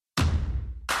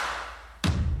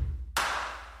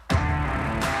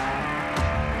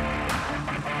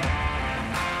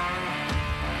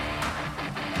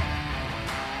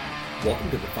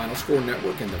Welcome to the Final Score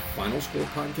Network and the Final Score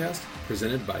Podcast,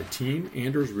 presented by Team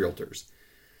Anders Realtors.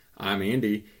 I'm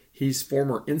Andy. He's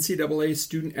former NCAA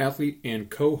student athlete and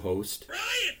co-host.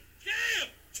 Ryan, Cam,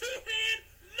 two-hand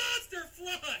monster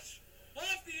flush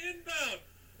off the inbound.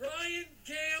 Ryan,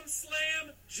 Cam,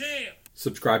 slam, jam.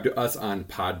 Subscribe to us on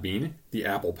Podbean, the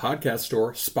Apple Podcast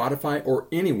Store, Spotify, or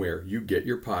anywhere you get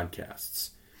your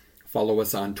podcasts. Follow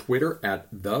us on Twitter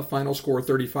at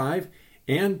TheFinalScore35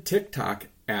 and TikTok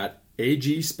at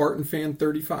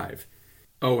AGSpartanFan35.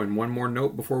 Oh, and one more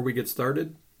note before we get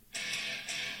started.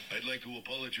 I'd like to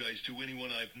apologize to anyone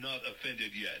I've not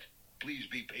offended yet. Please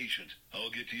be patient.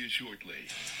 I'll get to you shortly.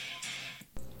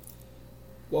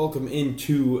 Welcome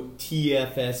into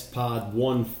TFS Pod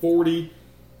 140.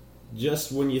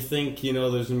 Just when you think, there's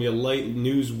going to be a light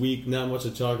news week, not much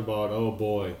to talk about, oh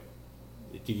boy.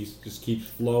 It just keeps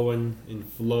flowing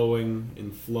and flowing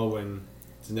and flowing.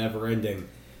 It's never ending.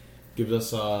 Gives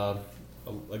us a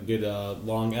good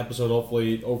long episode,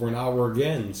 hopefully over an hour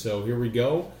again. So here we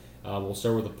go. We'll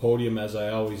start with the podium as I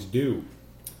always do.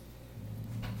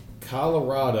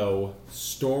 Colorado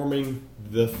storming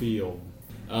the field.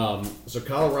 So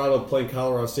Colorado playing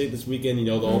Colorado State this weekend.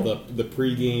 All the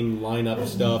pregame lineup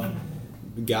stuff.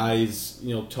 Guys,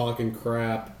 talking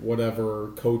crap,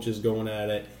 whatever. Coaches going at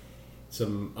it.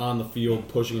 Some on the field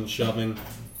pushing and shoving.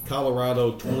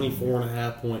 Colorado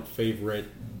 24.5 point favorite.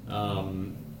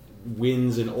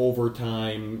 Wins in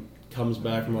overtime. Comes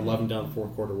back from 11 down the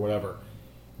fourth quarter, whatever.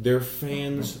 Their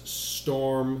fans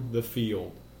storm the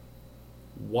field.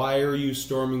 Why are you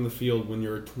storming the field when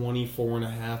you're a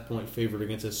 24.5 point favorite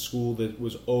against a school that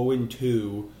was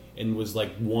 0-2 and was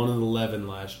like 1-11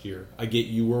 last year? I get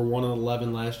you were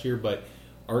 1-11 last year, but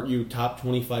aren't you top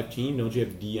 25 team? Don't you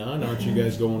have Dion? Aren't you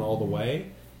guys going all the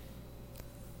way?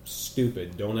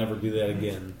 Stupid. Don't ever do that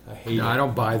again. I hate it. I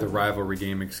don't buy the rivalry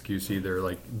game excuse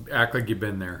either. Act like you've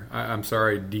been there. I'm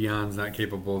sorry, Dion's not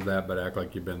capable of that, but act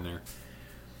like you've been there.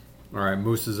 All right,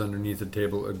 Moose is underneath the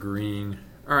table agreeing.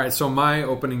 All right, so my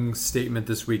opening statement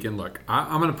this weekend, look,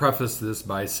 I'm going to preface this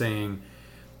by saying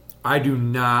I do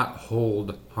not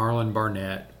hold Harlan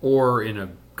Barnett or in a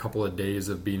couple of days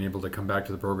of being able to come back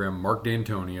to the program, Mark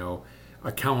D'Antonio,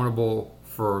 accountable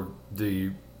for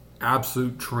the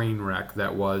absolute train wreck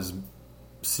that was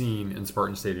seen in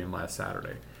Spartan Stadium last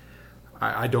Saturday.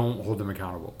 I don't hold them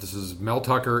accountable. This is Mel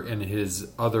Tucker and his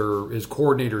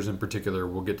coordinators in particular.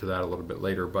 We'll get to that a little bit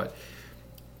later. But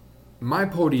my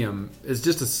podium is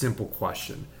just a simple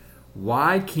question.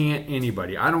 Why can't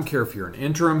anybody, I don't care if you're an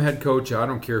interim head coach, I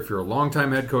don't care if you're a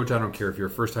longtime head coach, I don't care if you're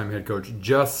a first-time head coach,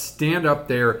 just stand up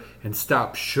there and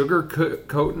stop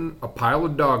sugarcoating a pile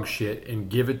of dog shit and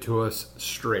give it to us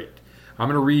straight. I'm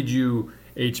going to read you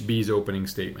HB's opening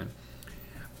statement.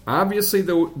 Obviously,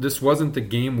 though, this wasn't the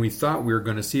game we thought we were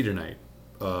going to see tonight.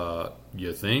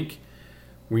 You think?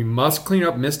 We must clean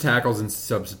up missed tackles and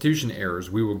substitution errors.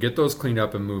 We will get those cleaned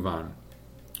up and move on.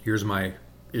 Here's my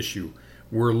issue.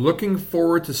 We're looking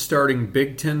forward to starting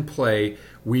Big Ten play.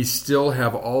 We still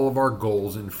have all of our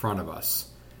goals in front of us.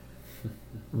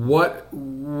 What's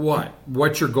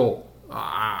your goal?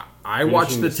 I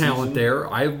watched the talent there.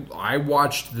 I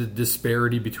watched the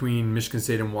disparity between Michigan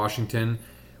State and Washington.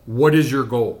 What is your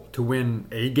goal? To win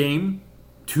a game?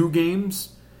 2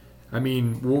 games? I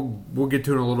mean, we'll get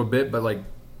to it in a little bit, but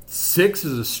 6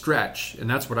 is a stretch, and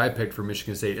that's what I picked for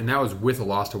Michigan State, and that was with a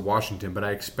loss to Washington, but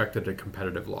I expected a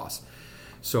competitive loss.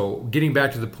 So getting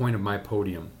back to the point of my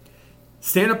podium,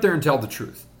 stand up there and tell the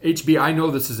truth. HB, I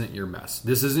know this isn't your mess.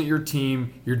 This isn't your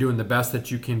team. You're doing the best that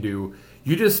you can do.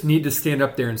 You just need to stand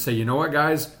up there and say, you know what,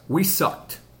 guys? We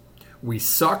sucked. We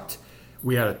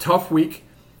had a tough week.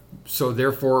 So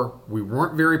therefore, we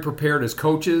weren't very prepared as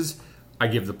coaches. I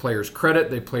give the players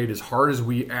credit. They played as hard as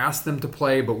we asked them to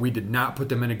play, but we did not put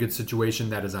them in a good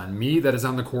situation. That is on me. That is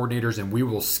on the coordinators, and we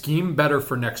will scheme better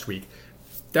for next week.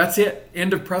 That's it.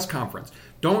 End of press conference.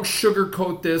 Don't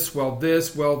sugarcoat this,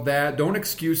 that. Don't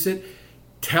excuse it.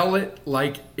 Tell it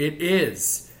like it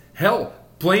is. Hell,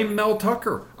 blame Mel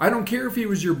Tucker. I don't care if he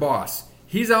was your boss.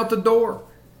 He's out the door.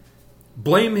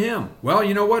 Blame him. Well,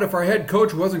 you know what? If our head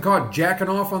coach wasn't caught jacking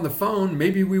off on the phone,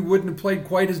 maybe we wouldn't have played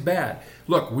quite as bad.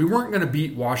 Look, we weren't going to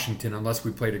beat Washington unless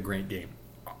we played a great game.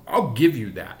 I'll give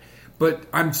you that. But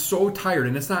I'm so tired,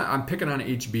 and I'm picking on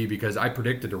HB because I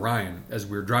predicted to Ryan as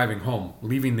we were driving home,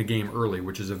 leaving the game early,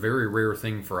 which is a very rare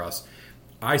thing for us.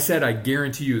 I said, I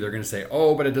guarantee you they're going to say,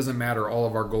 oh, but it doesn't matter. All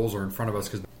of our goals are in front of us.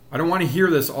 Because I don't want to hear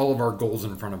this, all of our goals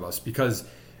in front of us. Because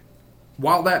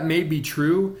while that may be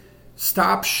true,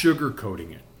 stop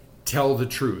sugarcoating it. Tell the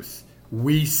truth.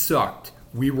 We sucked.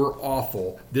 We were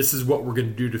awful. This is what we're going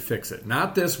to do to fix it.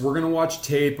 Not this, we're going to watch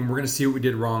tape and we're going to see what we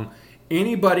did wrong.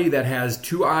 Anybody that has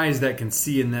two eyes that can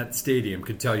see in that stadium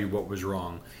could tell you what was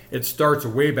wrong. It starts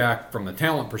way back from the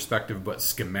talent perspective, but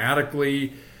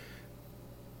schematically,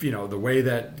 the way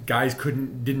that guys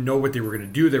didn't know what they were going to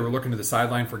do. They were looking to the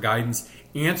sideline for guidance.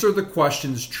 Answer the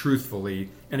questions truthfully.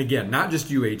 And again, not just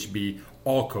UHB,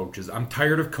 all coaches. I'm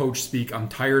tired of coach speak. I'm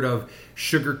tired of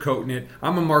sugarcoating it.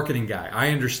 I'm a marketing guy. I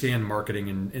understand marketing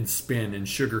and spin and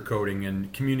sugarcoating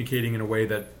and communicating in a way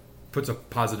that puts a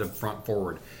positive front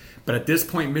forward. But at this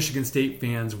point, Michigan State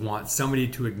fans want somebody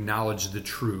to acknowledge the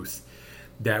truth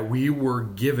that we were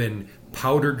given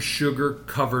powdered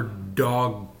sugar-covered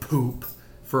dog poop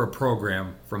for a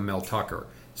program from Mel Tucker.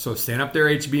 So stand up there,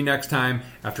 HB, next time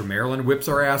after Maryland whips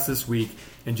our ass this week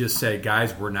and just say,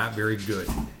 guys, we're not very good.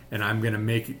 And I'm going to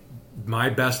make my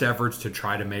best efforts to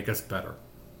try to make us better.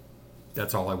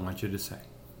 That's all I want you to say.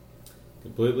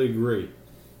 Completely agree.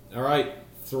 All right.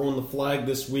 Throwing the flag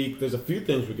this week. There's a few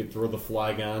things we could throw the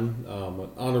flag on. An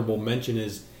honorable mention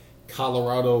is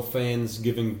Colorado fans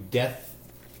giving death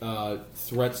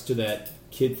threats to that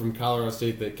kid from Colorado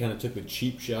State that kind of took the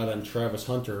cheap shot on Travis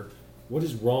Hunter. What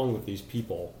is wrong with these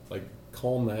people? Like,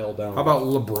 calm the hell down. How about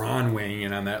LeBron weighing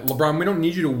in on that? LeBron, we don't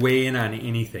need you to weigh in on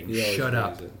anything. Yeah, shut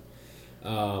up.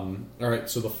 All right,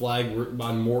 so the flag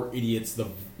on more idiots, the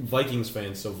Vikings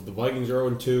fans. So the Vikings are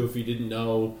 0-2, if you didn't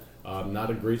know. Not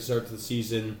a great start to the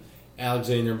season.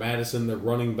 Alexander Madison, their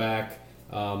running back,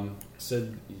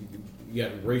 said you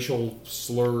got racial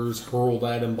slurs hurled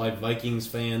at him by Vikings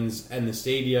fans in the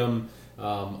stadium,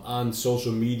 on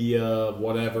social media,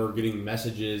 whatever, getting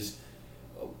messages.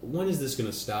 When is this going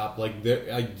to stop? I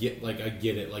get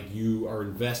it. Like, you are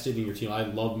invested in your team. I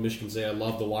love Michigan State. I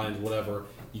love the Lions. Whatever.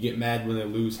 You get mad when they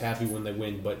lose, happy when they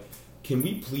win. But can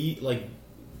we please?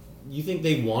 You think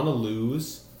they want to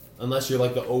lose? Unless you're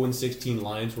like the 0-16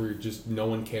 Lions, where you're just no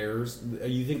one cares.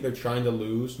 You think they're trying to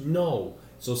lose? No.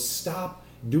 So stop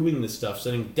doing this stuff.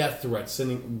 Sending death threats,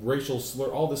 sending racial slur,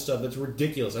 all this stuff. That's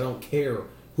ridiculous. I don't care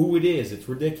who it is. It's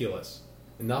ridiculous.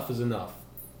 Enough is enough.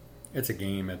 It's a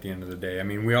game at the end of the day. I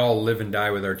mean, we all live and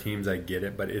die with our teams. I get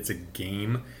it, but it's a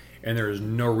game, and there is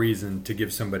no reason to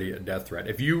give somebody a death threat.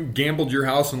 If you gambled your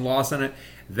house and lost on it,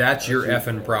 that's your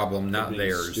effing problem, not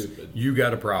theirs. Stupid. You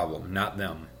got a problem, not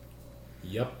them.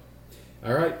 Yep.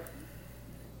 All right.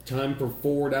 Time for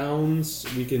 4 downs.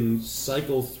 We can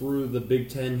cycle through the Big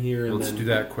Ten here. And Let's do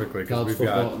that quickly, because college we've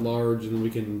football got at large, and we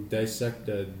can dissect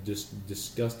a just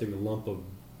disgusting lump of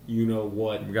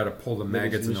you-know-what. we got to pull the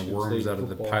maggots and the Michigan worms State out of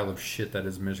the football. pile of shit that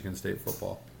is Michigan State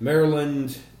football.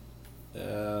 Maryland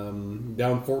down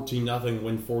 14-0,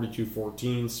 win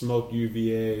 42-14. Smoked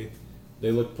UVA.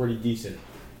 They look pretty decent.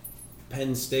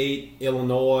 Penn State,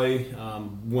 Illinois,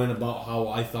 went about how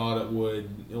I thought it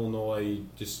would. Illinois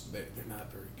they're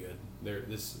not very good.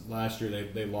 Last year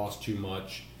they lost too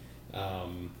much.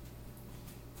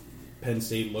 Penn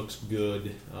State looks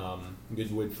good.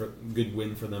 Good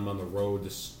win for them on the road to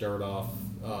start off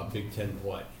Big Ten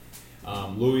play.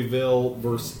 Louisville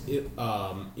versus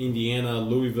Indiana.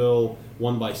 Louisville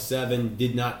won by 7.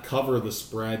 Did not cover the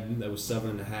spread. That was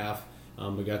 7.5.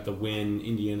 We got the win.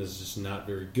 Indiana's just not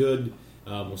very good.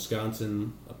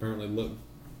 Wisconsin apparently looked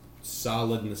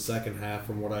solid in the second half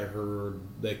from what I heard.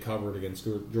 They covered against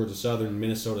Georgia Southern.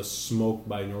 Minnesota smoked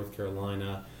by North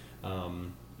Carolina.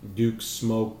 Duke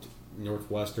smoked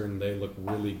Northwestern. They look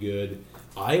really good.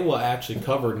 Iowa actually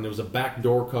covered, and there was a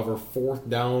backdoor cover, 4th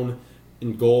down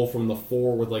and goal from the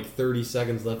 4 with 30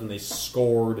 seconds left, and they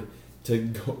scored to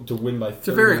win by 31. It's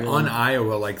a very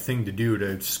un-Iowa-like thing to do,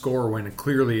 to score when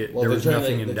clearly there was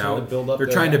nothing in doubt. They're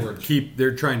trying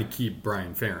to keep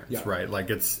Brian Ferentz, right?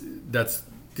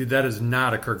 That is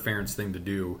not a Kirk Ferentz thing to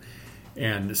do,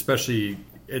 and especially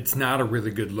it's not a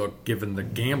really good look given the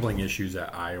gambling issues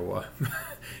at Iowa.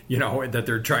 That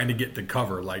they're trying to get to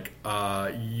cover.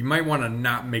 You might want to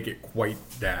not make it quite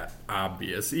that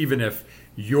obvious, even if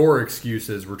your excuse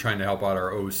is we're trying to help out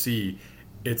our OC.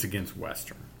 It's against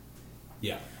Western.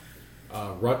 Yeah.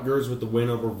 Rutgers with the win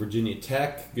over Virginia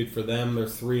Tech. Good for them. They're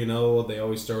 3-0. They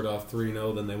always start off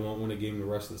 3-0, then they won't win a game the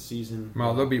rest of the season.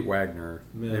 Well, they'll beat Wagner.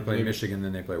 Yeah, they play Michigan,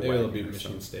 then they play Wagner. They'll beat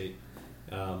Michigan State.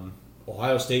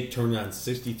 Ohio State turned on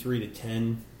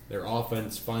 63-10. Their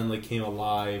offense finally came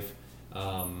alive.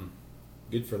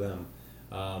 Good for them.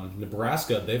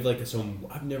 Nebraska, they've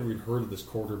I've never even heard of this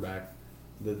quarterback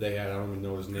that they had. I don't even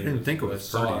know his name. I didn't think it was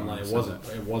Purdy.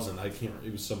 It wasn't. I can't.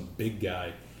 It was some big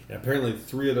guy. And apparently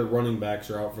 3 of their running backs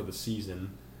are out for the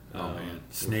season. Oh man,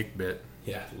 snake bit.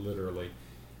 Yeah, literally.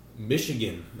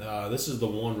 Michigan. This is the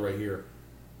one right here.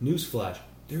 Newsflash: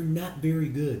 they're not very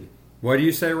good. What do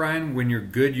you say, Ryan? When you're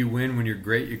good, you win. When you're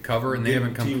great, you cover, and they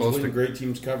haven't come close to. Great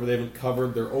teams cover. They haven't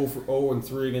covered. They're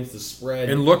 0-3 against the spread.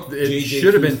 And look, it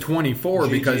should have been 24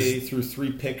 because JJ threw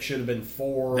 3 picks. Should have been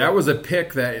 4. That was a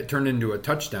pick that turned into a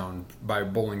touchdown by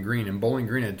Bowling Green, and Bowling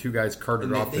Green had 2 guys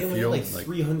carted off the field. They only had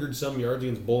 300 some yards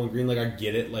against Bowling Green. I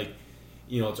get it.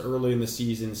 It's early in the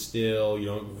season still. We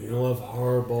don't have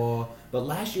Harbaugh. But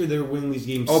last year they were winning these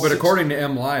games. Oh, but according to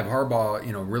M Live, Harbaugh,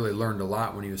 really learned a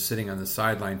lot when he was sitting on the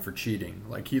sideline for cheating.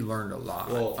 He learned a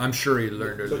lot. Well, I'm sure he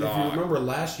learned a lot. But if you remember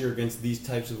last year against these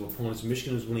types of opponents,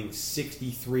 Michigan was winning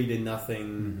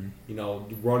 63-0.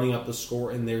 Running up the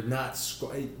score, and they're not.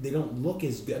 They don't look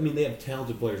as good. I mean, they have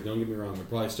talented players. Don't get me wrong; they're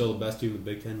probably still the best team in the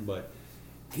Big Ten. But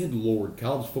good lord,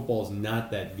 college football is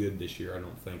not that good this year. I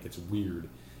don't think it's weird.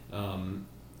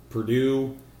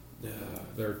 Purdue.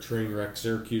 They're a train wreck.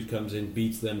 Syracuse comes in,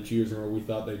 beats them 2 years in a row. We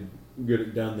thought they'd get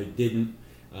it done. They didn't.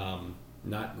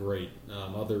 Not great.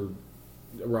 Other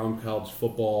around college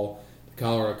football, the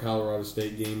Colorado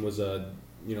State game was a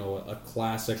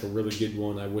classic, a really good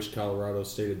one. I wish Colorado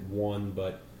State had won,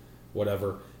 but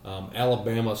whatever.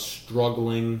 Alabama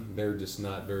struggling. They're just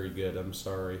not very good. I'm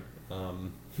sorry.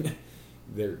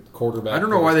 Their quarterback. I don't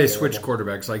know why they switched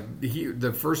quarterbacks.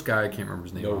 The first guy, I can't remember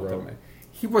his name.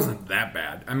 He wasn't that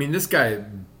bad. I mean, this guy,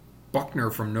 Buckner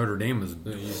from Notre Dame, was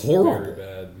horrible. Very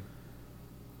bad.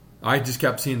 I just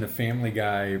kept seeing the Family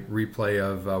Guy replay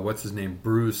of, what's his name,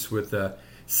 Bruce, with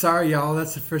sorry, y'all,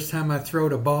 that's the first time I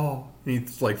throwed a ball. And he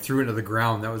threw it to the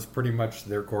ground. That was pretty much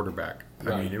their quarterback.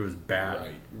 Right. I mean, it was bad.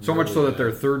 Right. So really much so that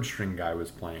their third-string guy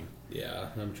was playing. Yeah,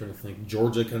 I'm trying to think.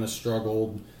 Georgia kind of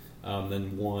struggled.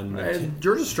 Then won.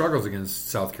 Georgia struggles against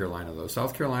South Carolina, though.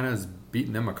 South Carolina has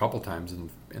beaten them a couple times in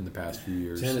the past few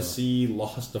years. Tennessee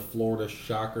lost to Florida.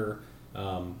 Shocker.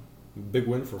 Big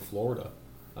win for Florida.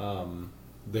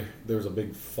 There was a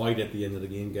big fight at the end of the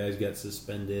game. Guys got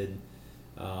suspended.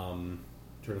 Trying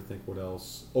to think what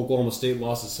else. Oklahoma State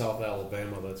lost to South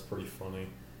Alabama. That's pretty funny.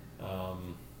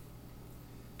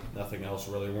 Nothing else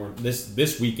really.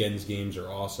 This weekend's games are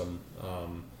awesome.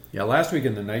 Yeah, last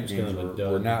weekend the night games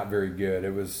were not very good.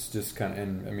 It was just kind of,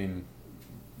 and I mean,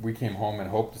 we came home and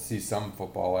hoped to see some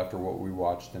football after what we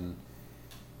watched, and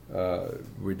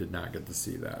we did not get to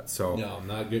see that. So no,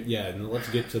 not good. Yeah, and let's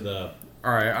get to the.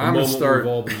 All right, I'm gonna start.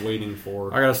 We've all been waiting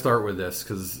for. I got to start with this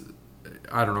because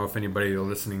I don't know if anybody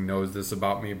listening knows this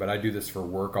about me, but I do this for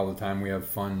work all the time. We have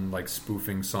fun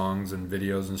spoofing songs and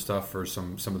videos and stuff for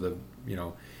some of the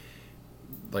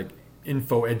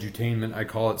info edutainment, I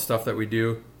call it, stuff that we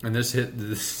do. And this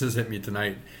has hit me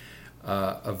tonight,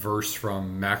 a verse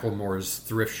from Macklemore's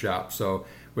Thrift Shop. So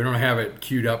we don't have it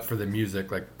queued up for the music,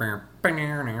 Tuck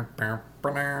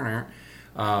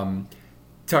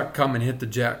come and hit the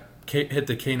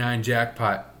K9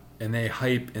 jackpot, and they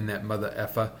hype in that mother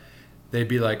effa. They'd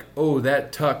be like, oh,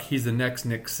 that Tuck, he's the next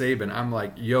Nick Saban. I'm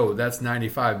like, yo, that's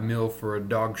 $95 million for a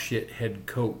dog shit head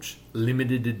coach.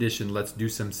 Limited edition, let's do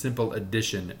some simple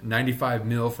addition. $95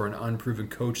 million for an unproven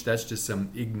coach, that's just some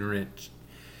ignorant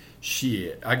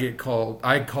shit. I call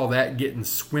that getting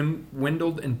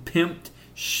swindled and pimped.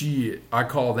 Shit, I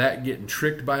call that getting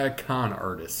tricked by a con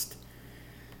artist.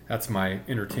 That's my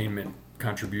entertainment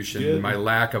contribution. Good. My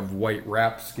lack of white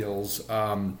rap skills.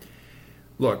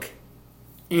 Look,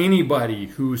 anybody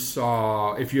who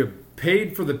saw, if you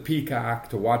paid for the Peacock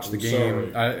to watch the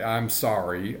game, I'm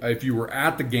sorry. If you were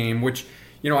at the game, which,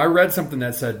 I read something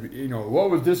that said, what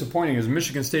was disappointing is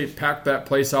Michigan State packed that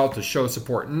place out to show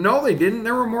support. No, they didn't.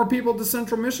 There were more people at the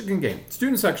Central Michigan game.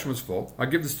 Student section was full. I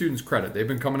give the students credit. They've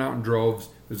been coming out in droves.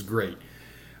 It was great.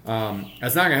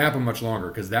 That's not going to happen much longer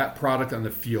because that product on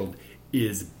the field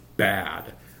is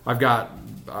bad. I've got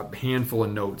a handful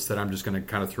of notes that I'm just going to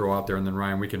kind of throw out there, and then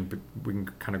Ryan, we can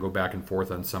kind of go back and forth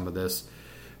on some of this.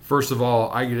 First of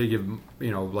all, I got to give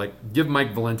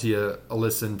Mike Valentia a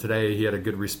listen today. He had a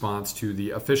good response to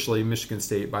the officially Michigan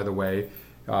State, by the way,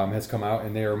 has come out,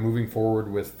 and they are moving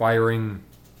forward with firing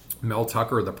Mel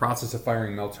Tucker, the process of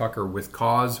firing Mel Tucker with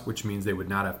cause, which means they would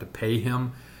not have to pay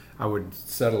him. I would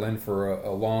settle in for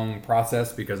a long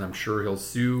process because I'm sure he'll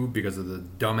sue because of the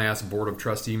dumbass Board of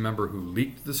Trustee member who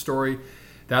leaked the story.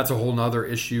 That's a whole nother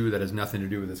issue that has nothing to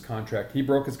do with his contract. He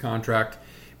broke his contract,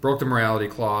 broke the morality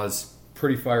clause.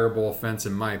 Pretty fireable offense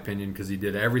in my opinion because he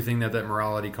did everything that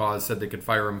morality clause said they could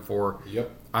fire him for. Yep.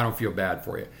 I don't feel bad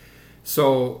for you.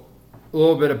 So a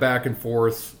little bit of back and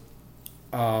forth.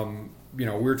 We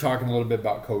were talking a little bit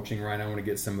about coaching, Ryan. I want to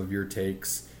get some of your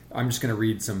takes. I'm just going to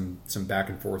read some back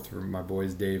and forth from my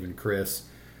boys Dave and Chris.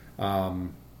 I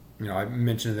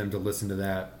mentioned to them to listen to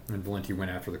that, and Valenti went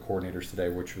after the coordinators today,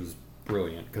 which was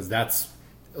brilliant because that's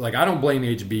like, I don't blame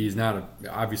HB. He's not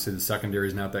obviously the secondary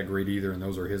is not that great either, and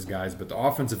those are his guys. But the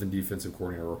offensive and defensive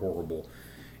coordinator are horrible,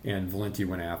 and Valenti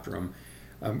went after him.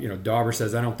 Dauber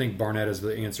says, I don't think Barnett is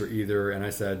the answer either. And I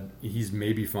said, he's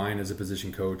maybe fine as a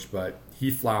position coach, but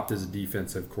he flopped as a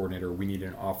defensive coordinator. We need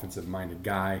an offensive-minded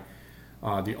guy.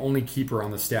 The only keeper on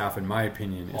the staff, in my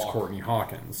opinion, is Courtney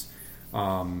Hawkins.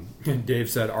 Dave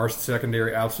said, our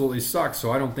secondary absolutely sucks,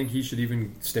 so I don't think he should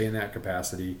even stay in that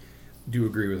capacity. Do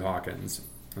agree with Hawkins.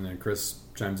 And then Chris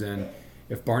chimes in,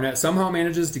 if Barnett somehow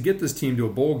manages to get this team to a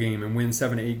bowl game and win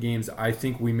 7 to 8 games, I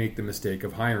think we make the mistake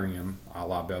of hiring him, a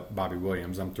la Bobby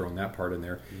Williams. I'm throwing that part in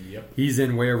there. Yep. He's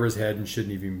in way over his head and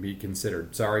shouldn't even be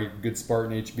considered. Sorry, good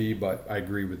Spartan HB, but I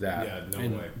agree with that. Yeah,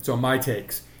 no way. So my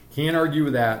takes. Can't argue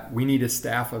with that. We need a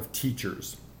staff of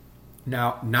teachers.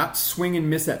 Now, not swing and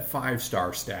miss at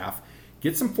 5-star staff.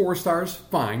 Get some 4 stars,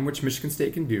 fine, which Michigan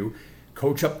State can do.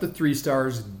 Coach up the 3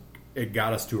 stars. It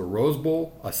got us to a Rose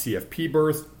Bowl, a CFP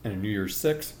berth, and a New Year's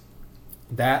Six.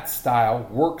 That style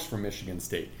works for Michigan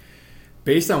State.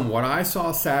 Based on what I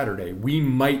saw Saturday, we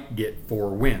might get 4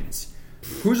 wins.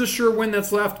 Who's a sure win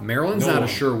that's left? Maryland's not a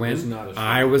sure win.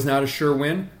 Iowa's not a sure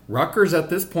win. Rutgers at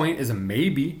this point is a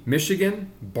maybe.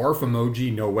 Michigan, barf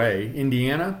emoji, no way.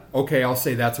 Indiana, okay, I'll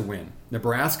say that's a win.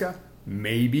 Nebraska,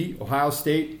 maybe. Ohio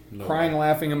State, crying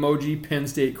laughing emoji. Penn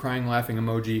State, crying laughing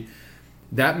emoji.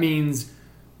 That means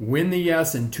win the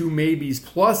yes and 2 maybes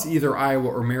plus either Iowa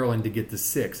or Maryland to get to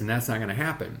 6, and that's not going to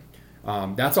happen.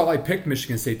 That's all I picked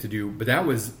Michigan State to do, but that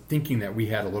was thinking that we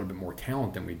had a little bit more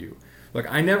talent than we do. Look,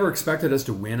 I never expected us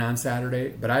to win on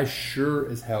Saturday, but I sure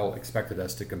as hell expected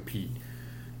us to compete.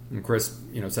 And Chris,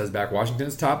 says back,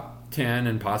 Washington's top 10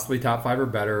 and possibly top 5 or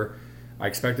better. I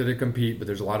expected to compete, but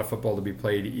there's a lot of football to be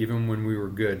played. Even when we were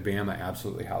good, Bama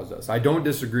absolutely housed us. I don't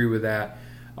disagree with that.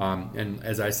 And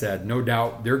as I said, no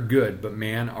doubt they're good, but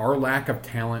man, our lack of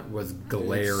talent was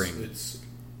glaring.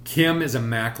 Kim is a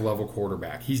MAC level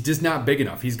quarterback. He's just not big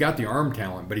enough. He's got the arm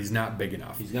talent, but he's not big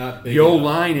enough. He's not big The enough.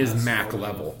 O-line is MAC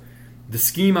level. The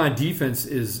scheme on defense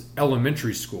is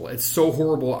elementary school. It's so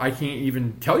horrible, I can't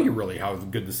even tell you really how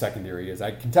good the secondary is.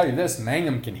 I can tell you this,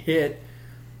 Mangum can hit.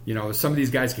 Some of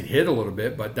these guys can hit a little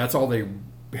bit, but that's all they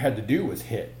had to do was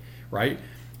hit, right?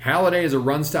 Halliday is a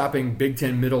run-stopping Big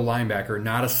Ten middle linebacker,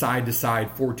 not a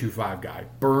side-to-side 4-2-5 guy.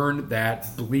 Burn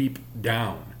that bleep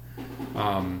down.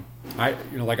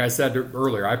 Like I said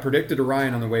earlier, I predicted to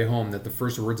Ryan on the way home that the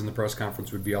first words in the press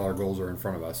conference would be all our goals are in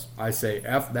front of us. I say,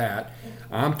 F that.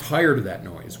 I'm tired of that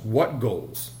noise. What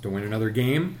goals? To win another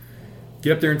game?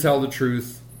 Get up there and tell the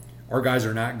truth. Our guys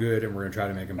are not good, and we're going to try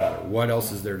to make them better. What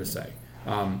else is there to say?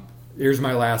 Here's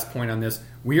my last point on this.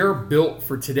 We are built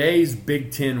for today's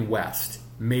Big Ten West.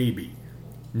 Maybe.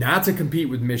 Not to compete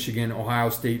with Michigan, Ohio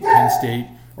State, Penn State,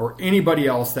 or anybody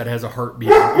else that has a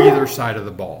heartbeat on either side of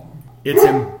the ball. It's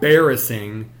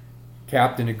embarrassing.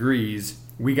 Captain agrees.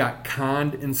 We got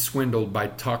conned and swindled by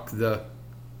Tuck the...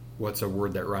 What's a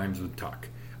word that rhymes with Tuck?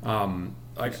 In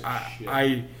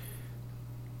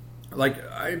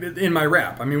my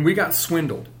rap, we got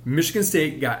swindled. Michigan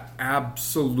State got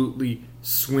absolutely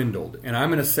swindled. And I'm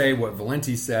going to say what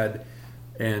Valenti said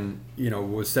and,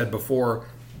 was said before.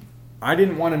 I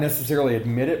didn't want to necessarily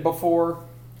admit it before,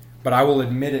 but I will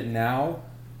admit it now.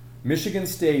 Michigan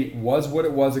State was what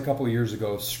it was a couple of years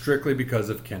ago strictly because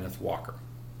of Kenneth Walker.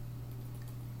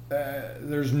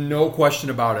 There's no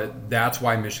question about it. That's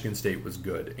why Michigan State was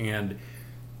good. And,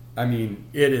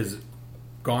 it has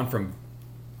gone from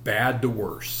bad to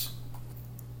worse.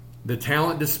 The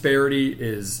talent disparity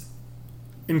is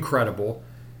incredible.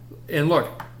 And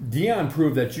look, Deion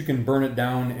proved that you can burn it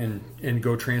down and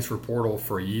go transfer portal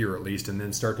for a year at least and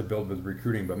then start to build with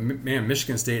recruiting. But, man,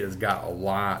 Michigan State has got a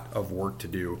lot of work to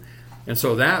do. And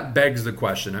so that begs the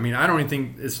question. I don't even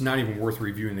think it's not even worth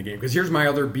reviewing the game. Because here's my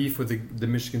other beef with the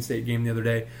Michigan State game the other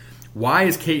day. Why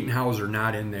is Caton Hauser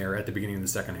not in there at the beginning of the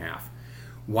second half?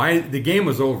 Why? The game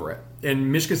was over it.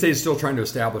 And Michigan State is still trying to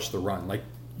establish the run.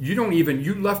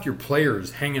 You left your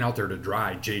players hanging out there to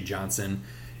dry. Jay Johnson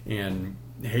and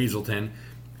Hazelton,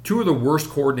 2 of the worst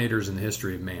coordinators in the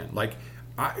history of man.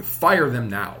 Fire them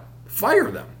now.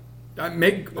 Fire them.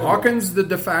 Make Hawkins the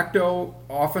de facto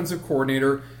offensive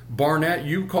coordinator. Barnett,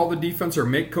 you call the defense, or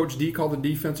make Coach D call the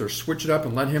defense, or switch it up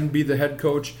and let him be the head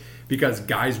coach because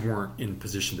guys weren't in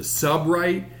position to sub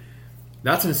right.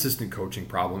 That's an assistant coaching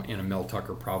problem and a Mel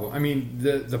Tucker problem.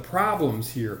 The problems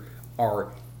here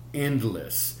are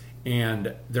endless,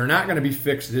 and they're not going to be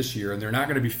fixed this year, and they're not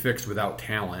going to be fixed without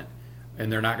talent,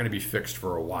 and they're not going to be fixed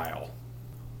for a while.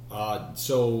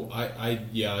 So I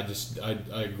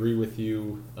agree with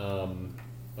you.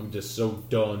 I'm just so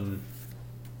done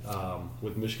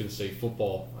with Michigan State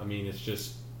football. It's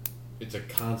just it's a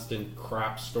constant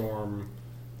crap storm.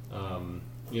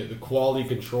 The quality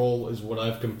control is what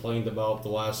I've complained about the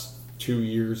last 2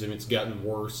 years, and it's gotten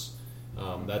worse.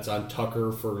 That's on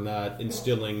Tucker for not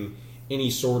instilling any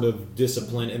sort of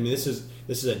discipline. I mean, this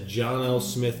is a John L.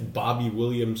 Smith, Bobby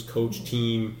Williams coach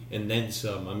team, and then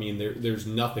some. I mean, there's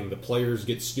nothing. The players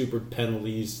get stupid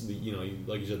penalties.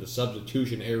 Like you said, the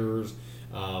substitution errors.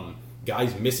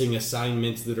 Guys missing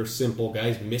assignments that are simple.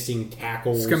 Guys missing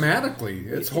tackles. Schematically,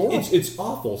 it's horrible. It's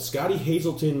awful. Scotty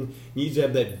Hazelton needs to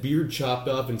have that beard chopped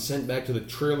off and sent back to the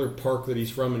trailer park that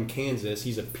he's from in Kansas.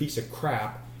 He's a piece of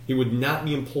crap. He would not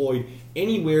be employed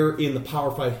anywhere in the Power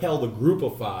 5. Hell, the Group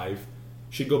of 5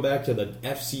 should go back to the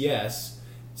FCS.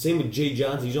 Same with Jay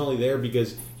Johnson. He's only there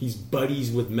because he's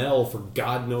buddies with Mel for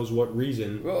God knows what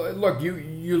reason. Well, look,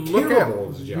 you look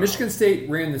Terrible at job. Michigan State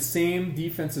ran the same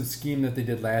defensive scheme that they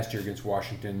did last year against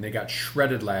Washington. They got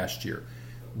shredded last year.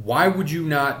 Why would you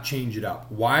not change it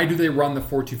up? Why do they run the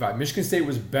 4-2-5? Michigan State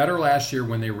was better last year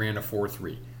when they ran a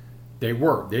 4-3. They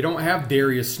were. They don't have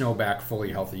Darius Snow back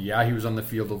fully healthy. Yeah, he was on the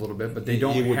field a little bit, but they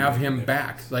don't have him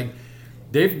back.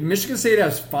 Michigan State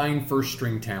has fine first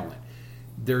string talent.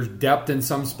 There's depth in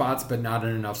some spots, but not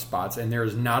in enough spots, and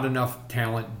there's not enough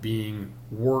talent being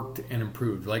worked and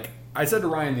improved. Like I said to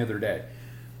Ryan the other day,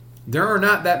 there are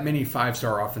not that many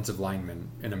 5-star offensive linemen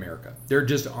in America. There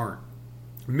just aren't.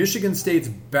 Michigan State's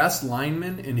best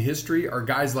linemen in history are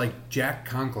guys like Jack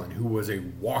Conklin, who was a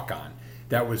walk-on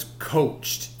that was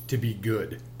coached to be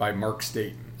good by Mark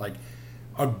Staten. Like,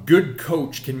 a good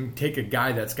coach can take a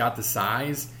guy that's got the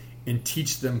size and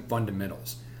teach them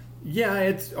fundamentals. Yeah,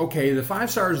 it's okay. The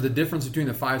 5 stars, the difference between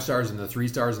the 5 stars and the 3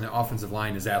 stars in the offensive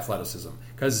line is athleticism.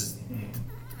 Because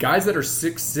guys that are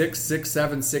 6'6",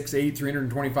 6'7", 6'8",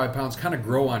 325 pounds kind of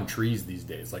grow on trees these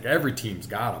days. Like, every team's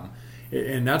got them.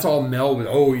 And that's all Mel with,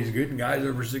 he's getting guys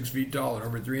over 6 feet tall and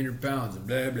over 300 pounds and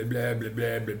blah, blah, blah, blah,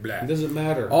 blah, blah, blah. It doesn't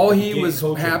matter. All he was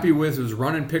happy with was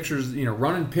running pictures,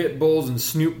 running pit bulls and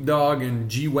Snoop Dogg and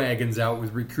G-Wagons out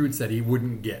with recruits that he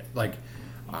wouldn't get. Like,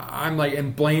 I'm like,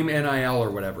 and blame NIL or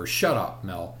whatever. Shut up,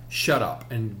 Mel. Shut up.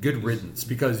 And good riddance.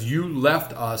 Because you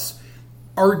left us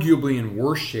arguably in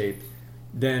worse shape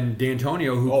than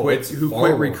D'Antonio, who quit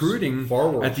recruiting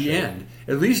at the end.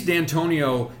 At least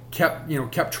D'Antonio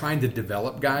kept trying to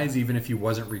develop guys, even if he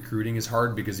wasn't recruiting as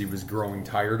hard because he was growing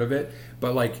tired of it.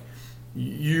 But like,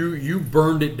 you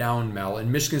burned it down, Mel,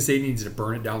 and Michigan State needs to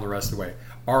burn it down the rest of the way.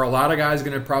 Are a lot of guys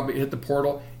going to probably hit the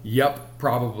portal? Yep,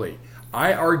 probably.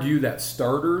 I argue that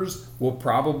starters will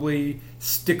probably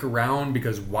stick around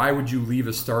because why would you leave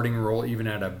a starting role even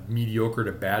at a mediocre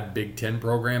to bad Big Ten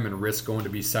program and risk going to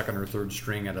be second or third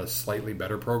string at a slightly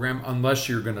better program unless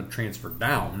you're going to transfer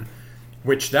down,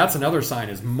 which that's another sign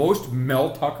is most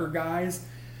Mel Tucker guys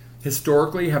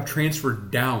historically have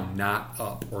transferred down, not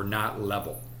up or not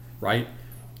level, right?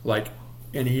 Like,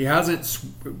 and he hasn't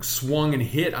swung and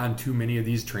hit on too many of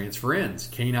these transfer ins.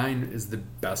 K9 is the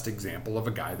best example of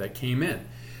a guy that came in.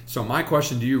 So my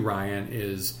question to you, Ryan,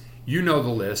 is you know the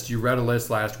list. You read a list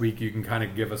last week. You can kind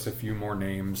of give us a few more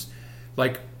names.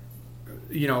 Like,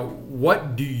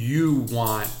 what do you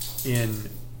want in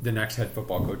the next head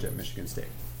football coach at Michigan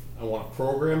State? I want a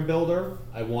program builder.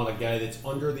 I want a guy that's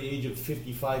under the age of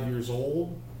 55 years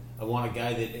old. I want a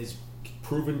guy that is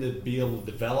proven to be able to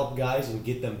develop guys and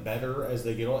get them better as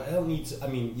they get older.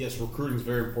 Yes, recruiting is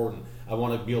very important. I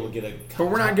want to be able to get but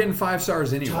we're not getting 5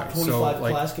 stars anyway. Top 25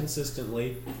 class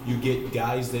consistently. You get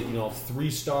guys that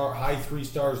 3-star, high 3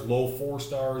 stars, low 4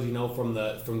 stars. From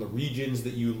the regions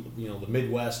that the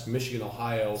Midwest, Michigan,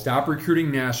 Ohio. Stop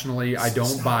recruiting nationally. I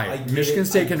don't buy it. Michigan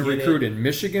State can recruit in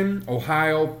Michigan,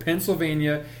 Ohio,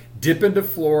 Pennsylvania, dip into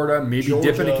Florida, maybe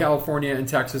Georgia. Dip into California and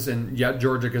Texas, and yet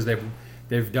Georgia because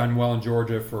they've done well in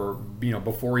Georgia for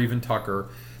before even Tucker.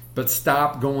 But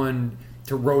stop going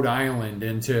to Rhode Island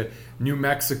and to New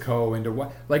Mexico and to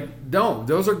what? No,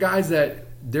 those are guys that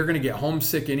they're going to get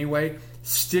homesick anyway.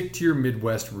 Stick to your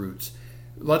Midwest roots.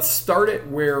 Let's start it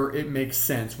where it makes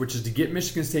sense, which is to get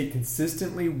Michigan State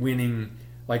consistently winning,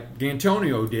 like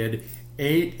D'Antonio did,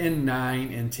 8 and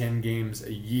 9 and 10 games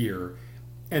a year,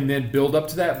 and then build up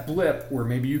to that blip where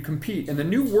maybe you compete. In the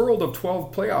new world of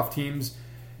 12 playoff teams,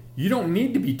 you don't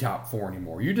need to be top 4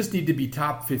 anymore. You just need to be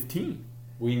top 15.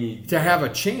 We need to have a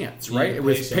chance, right?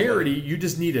 With parity, you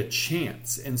just need a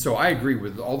chance. And so I agree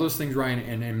with all those things, Ryan.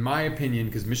 And in my opinion,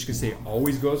 because Michigan State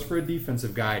always goes for a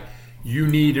defensive guy, you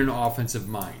need an offensive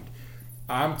mind.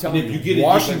 I'm telling you, get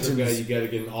Washington's guy, you got to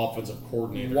get an offensive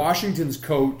coordinator. Washington's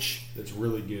coach, that's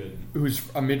really good, who's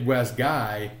a Midwest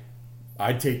guy,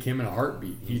 I'd take him in a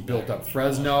heartbeat. He built up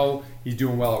Fresno. He's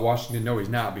doing well at Washington. No, he's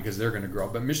not because they're going to grow.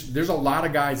 But there's a lot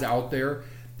of guys out there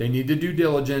They need to do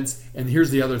diligence. And here's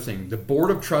the other thing. The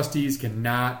Board of Trustees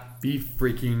cannot be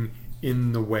freaking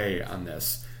in the way on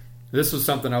this. This was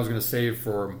something I was going to save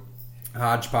for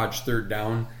Hodgepodge third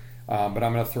down, but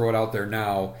I'm going to throw it out there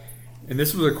now. And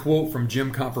this was a quote from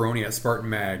Jim Comparoni at Spartan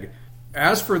Mag.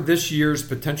 As for this year's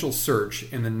potential search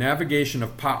and the navigation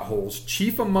of potholes,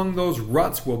 chief among those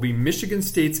ruts will be Michigan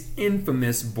State's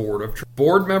infamous Board of Trustees.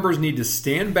 Board members need to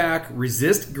stand back,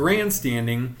 resist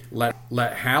grandstanding, let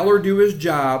Haller do his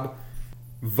job,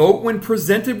 vote when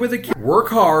presented with a case, work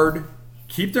hard,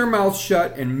 keep their mouths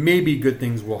shut, and maybe good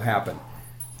things will happen.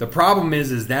 The problem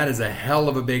is that is a hell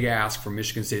of a big ask from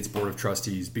Michigan State's Board of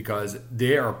Trustees because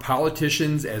they are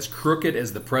politicians as crooked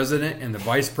as the president and the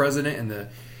vice president and the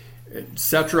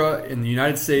etc. in the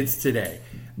United States today.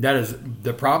 That is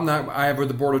the problem that I have with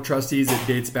the Board of Trustees. It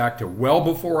dates back to well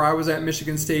before I was at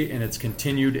Michigan State, and it's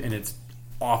continued, and it's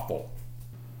awful.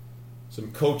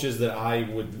 Some coaches that I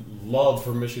would love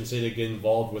for Michigan State to get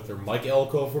involved with are Mike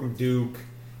Elko from Duke.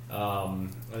 I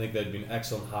think that'd be an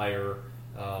excellent hire.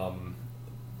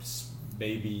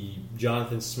 Maybe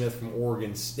Jonathan Smith from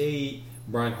Oregon State.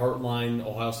 Brian Hartline,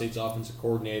 Ohio State's offensive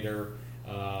coordinator.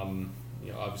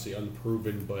 Obviously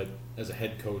unproven, but as a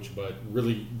head coach, but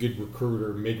really good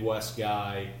recruiter, Midwest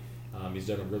guy. He's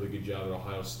done a really good job at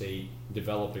Ohio State,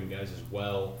 developing guys as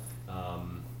well.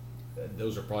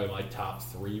 Those are probably my top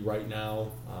three right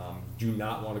now. Do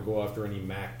not want to go after any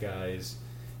MAC guys.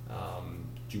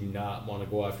 Do not want to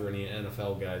go after any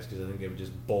NFL guys because I think they would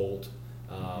just bolt.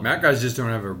 MAC guys just don't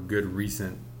have a good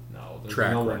recent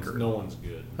track record. No one's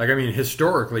good.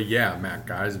 Historically, yeah, MAC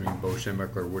guys. Bo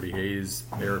Schembechler, Woody Hayes,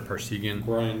 Eric Parsegian,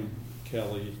 Brian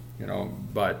Kelly.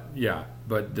 But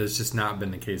that's just not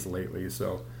been the case lately.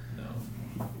 So, no.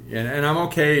 And I'm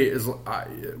okay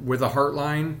with a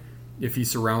Heartline if he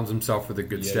surrounds himself with a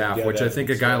good staff, which I think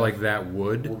a guy like that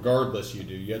would. Regardless, you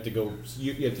do. You have to go.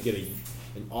 You have to get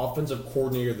an offensive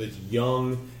coordinator that's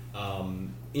young,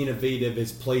 innovative,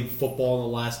 has played football in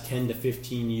the last 10 to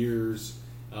 15 years.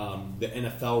 The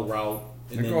NFL route.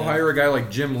 And go hire a guy like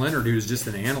Jim Leonard, who's just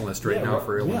an analyst now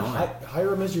for Illinois.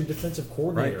 Hire him as your defensive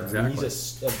coordinator. Right, exactly.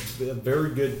 He's a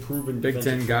very good, proven Big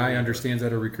Ten guy, understands how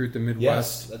to recruit the Midwest.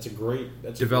 Yes, that's a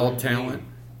great. Develop talent.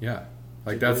 Yeah,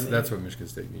 that's what Michigan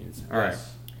State needs. All right.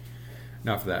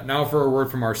 Enough of that. Now for a word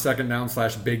from our second down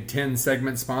 / Big Ten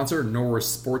segment sponsor, Norris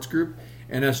Sports Group.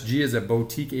 NSG is a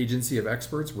boutique agency of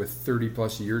experts with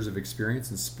 30-plus years of experience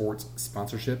in sports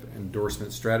sponsorship,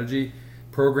 endorsement strategy,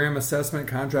 program assessment,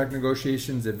 contract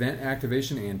negotiations, event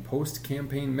activation, and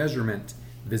post-campaign measurement.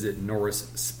 Visit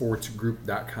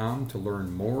norrissportsgroup.com to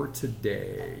learn more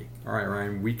today. All right,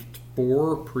 Ryan, week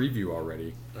 4 preview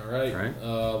already. All right.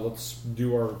 Let's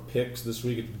do our picks this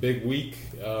week. It's a big week.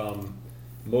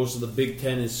 Most of the Big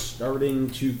Ten is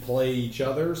starting to play each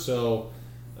other, so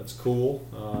that's cool.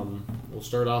 We'll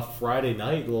start off Friday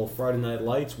night, a little Friday Night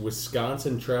Lights.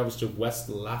 Wisconsin travels to West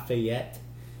Lafayette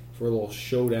for a little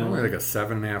showdown. Only like a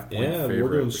 7.5 point favorite. Yeah, we're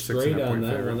going straight on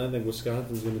that favorite. one. I think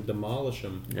Wisconsin's going to demolish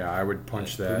them. Yeah, I would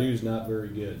punch that. Purdue's not very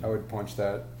good. I would punch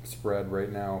that spread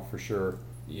right now for sure.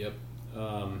 Yep.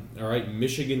 All right,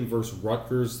 Michigan versus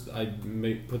Rutgers. I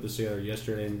put this together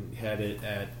yesterday and had it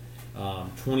at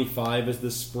 25 as the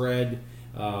spread.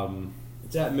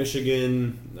 It's at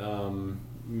Michigan.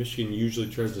 Michigan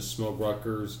usually tries to smoke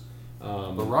Rutgers.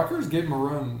 But Rutgers gave them a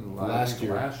run last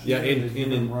year. Yeah,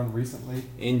 and run recently.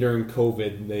 And during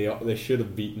COVID, they should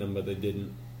have beaten them, but they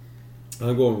didn't.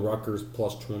 I'm going Rutgers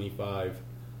plus 25.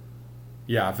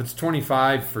 Yeah, if it's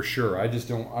 25 for sure. I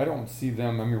don't see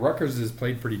them. Rutgers has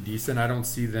played pretty decent. I don't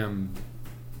see them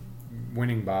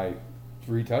winning by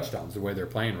 3 touchdowns the way they're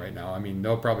playing right now.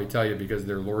 They'll probably tell you because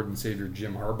their Lord and Savior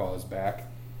Jim Harbaugh is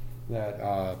back that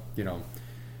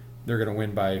they're going to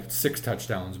win by 6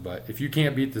 touchdowns. But if you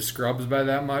can't beat the Scrubs by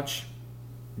that much,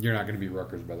 you're not going to beat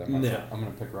Rutgers by that much. No. I'm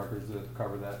going to pick Rutgers to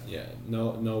cover that. Yeah,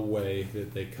 no way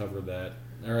that they cover that.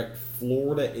 All right,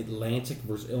 Florida Atlantic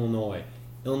versus Illinois.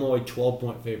 Illinois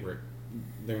 12-point favorite.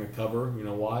 They're going to cover. You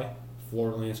know why?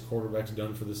 Florida Atlantic's quarterback's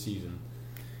done for the season.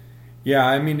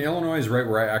 Yeah, Illinois is right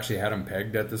where I actually had them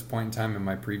pegged at this point in time. In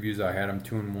my previews, I had them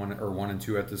 2-1 or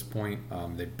 1-2 at this point.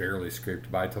 They barely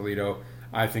scraped by Toledo.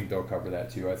 I think they'll cover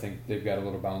that too. I think they've got a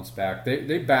little bounce back.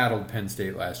 They battled Penn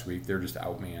State last week. They're just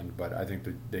outmanned, but I think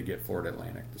they get Florida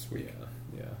Atlantic this week.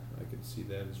 Yeah, I could see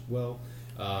that as well.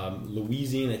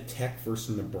 Louisiana Tech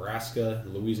versus Nebraska.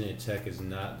 Louisiana Tech is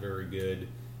not very good.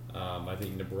 I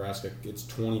think Nebraska gets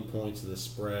 20 points of the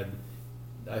spread.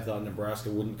 I thought Nebraska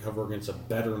wouldn't cover against a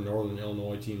better Northern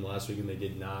Illinois team last week, and they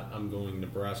did not. I'm going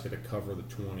Nebraska to cover the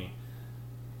 20.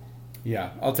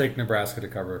 Yeah, I'll take Nebraska to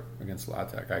cover against La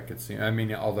Tech. I could see. I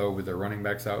mean, although with their running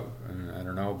backs out, I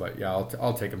don't know, but yeah,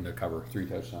 I'll take them to cover 3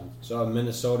 touchdowns. So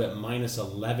Minnesota at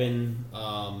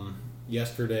 -11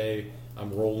 yesterday.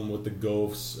 I'm rolling with the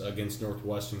Gophs against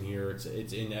Northwestern here.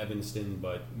 It's in Evanston,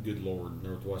 but good lord,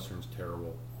 Northwestern's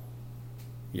terrible.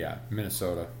 Yeah,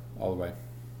 Minnesota all the way.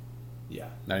 Yeah,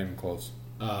 Not even close.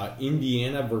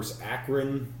 Indiana versus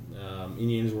Akron.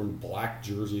 Indiana's wearing black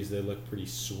jerseys. They look pretty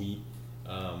sweet.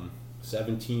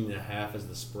 17.5 is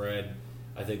the spread.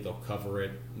 I think they'll cover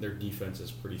it. Their defense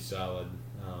is pretty solid.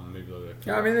 Maybe they'll get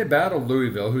Yeah, I mean they battled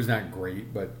Louisville, who's not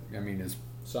great, but I mean is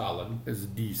solid.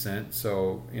 decent.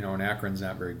 So and Akron's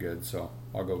not very good. So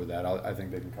I'll go with that. I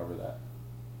think they can cover that.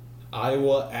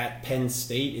 Iowa at Penn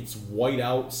State. It's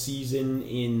whiteout season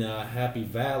in Happy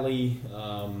Valley.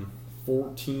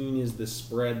 14 is the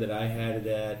spread that I had it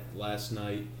at last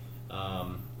night.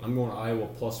 I'm going Iowa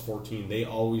plus 14. They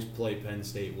always play Penn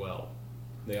State well.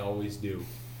 They always do.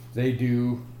 They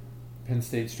do. Penn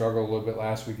State struggled a little bit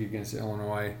last week against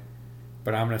Illinois,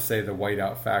 but I'm going to say the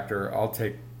whiteout factor. I'll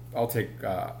take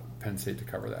Penn State to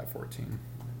cover that 14.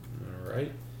 All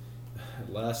right.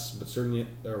 Last, but certainly,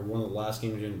 or one of the last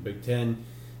games in the Big Ten,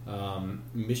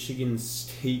 Michigan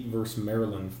State versus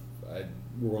Maryland.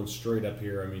 We're going straight up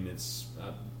here. I mean, it's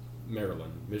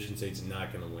Maryland. Michigan State's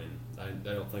not going to win. I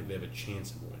don't think they have a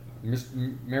chance of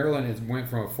winning. Maryland went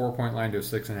from a 4-point line to a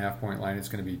 6.5-point line. It's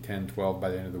going to be 10-12 by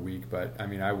the end of the week. But, I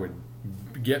mean, I would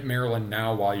get Maryland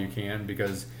now while you can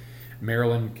because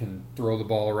Maryland can throw the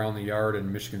ball around the yard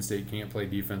and Michigan State can't play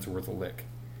defense worth a lick.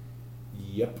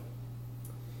 Yep.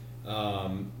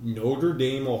 Notre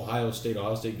Dame, Ohio State.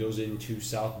 Ohio State goes into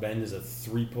South Bend as a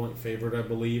 3-point favorite, I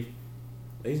believe.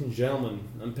 Ladies and gentlemen,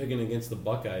 I'm picking against the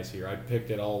Buckeyes here. I picked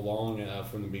it all along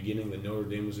from the beginning that Notre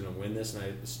Dame was going to win this, and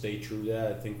I stay true to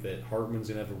that. I think that Hartman's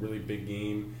going to have a really big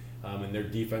game, and their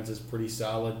defense is pretty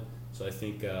solid. So I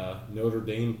think Notre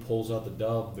Dame pulls out the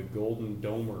dub, the Golden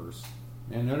Domers.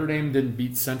 And Notre Dame didn't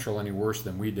beat Central any worse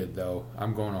than we did, though.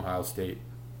 I'm going Ohio State.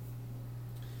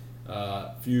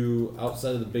 A few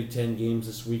outside of the Big Ten games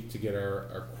this week to get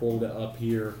our quota up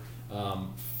here.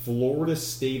 Florida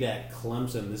State at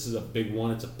Clemson. This is a big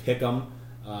one. It's a pick'em.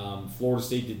 Florida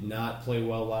State did not play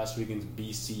well last week against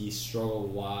BC. Struggled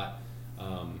a lot.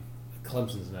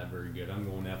 Clemson's not very good. I'm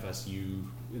going FSU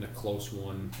in a close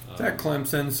one. It's at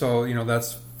Clemson, so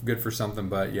that's good for something.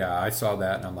 But yeah, I saw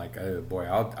that and I'm like, oh boy,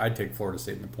 I'd take Florida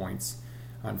State in the points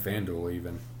on FanDuel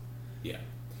even. Yeah.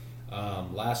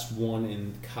 Last one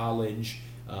in college.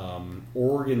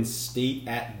 Oregon State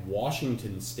at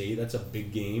Washington State. That's a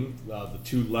big game. The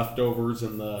two leftovers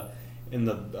in the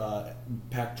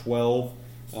Pac-12.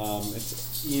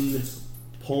 It's in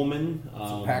Pullman.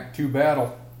 Pac-2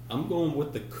 battle. I'm going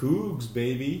with the Cougs,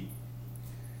 baby.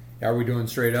 Are we doing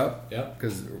straight up? Yep.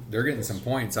 Because they're getting some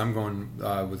points. I'm going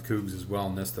with Cougs as well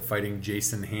in this. The Fighting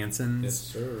Jason Hansons. Yes,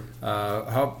 sir.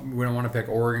 We don't want to pick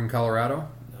Oregon, Colorado?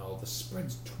 No, the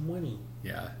spread's 20.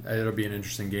 Yeah, it'll be an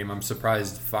interesting game. I'm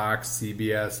surprised Fox,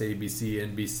 CBS,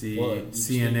 ABC, NBC,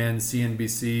 CNN,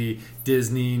 CNBC,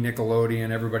 Disney, Nickelodeon,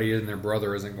 everybody and their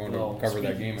brother isn't going to cover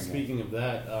that game again. Speaking of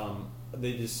that,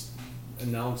 they just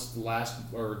announced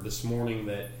this morning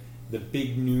that the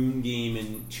big noon game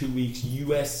in 2 weeks,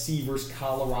 USC versus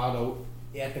Colorado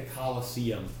at the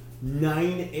Coliseum.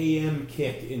 9 a.m.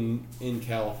 kick in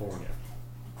California.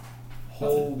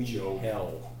 Holy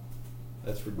hell.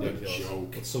 That's ridiculous.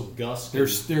 It's so Gus. They're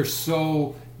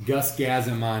so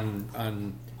Gus-gasm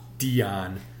on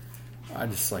Dion. I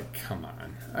just come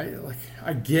on.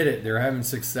 I get it. They're having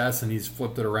success and he's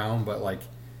flipped it around, but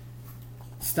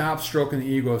stop stroking the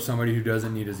ego of somebody who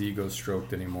doesn't need his ego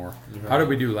stroked anymore. Right. How did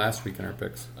we do last week in our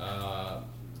picks? Let's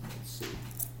see.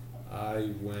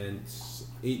 I went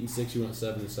 8-6. You went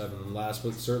 7-7. And last,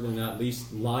 but certainly not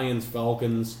least, Lions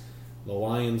Falcons. The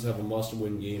Lions have a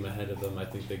must-win game ahead of them. I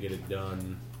think they get it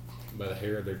done by the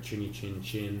hair of their chinny chin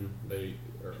chin. They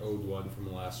are owed one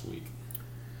from last week.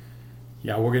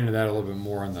 Yeah, we'll get into that a little bit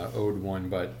more on the owed one,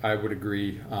 but I would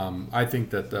agree. I think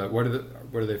that what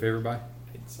are they favored by?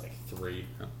 It's 3.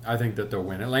 I think that they'll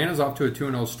win. Atlanta's off to a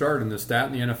 2-0 start, and the stat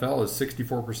in the NFL is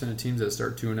 64% of teams that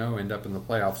start 2-0 end up in the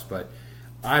playoffs, but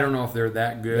I don't know if they're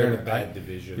that good. They're in a bad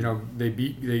division.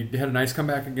 They had a nice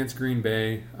comeback against Green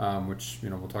Bay, which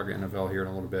we'll talk NFL here in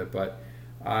a little bit. But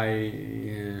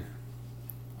I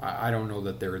don't know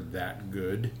that they're that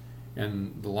good,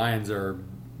 and the Lions are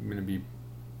going to be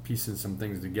piecing some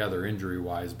things together injury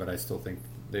wise. But I still think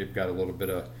they've got a little bit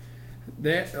of a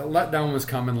letdown was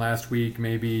coming last week.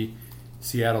 Maybe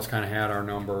Seattle's kind of had our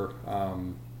number,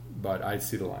 but I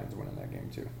see the Lions winning that game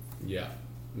too. Yeah.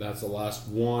 That's the last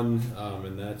one,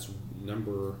 and that's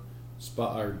number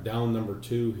spot or down number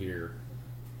 2 here.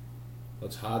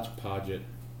 Let's hodgepodge it.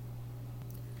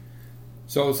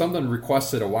 So something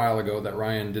requested a while ago that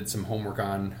Ryan did some homework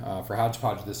on for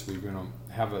Hodgepodge this week. We don't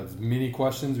have as many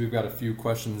questions. We've got a few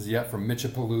questions yet from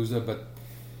Mitchapalooza, but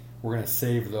we're going to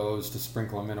save those to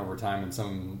sprinkle them in over time, and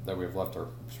some that we have left are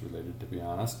related, to be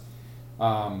honest.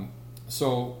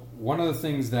 So one of the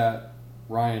things that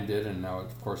Ryan did, and now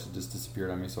of course it just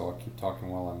disappeared on me, so I'll keep talking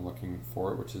while I'm looking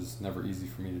for it, which is never easy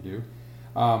for me to do.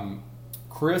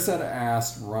 Chris had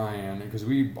asked Ryan, because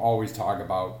we always talk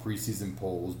about preseason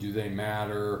polls. Do they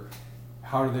matter?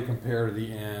 How do they compare to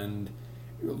the end?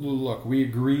 Look, we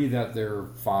agree that they're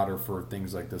fodder for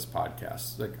things like this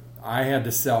podcast. Like, I had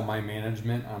to sell my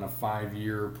management on a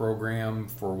 5-year program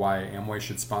for why Amway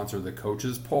should sponsor the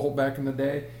coaches poll back in the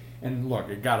day. And look,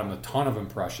 it got them a ton of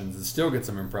impressions. It still gets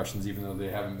some impressions, even though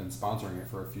they haven't been sponsoring it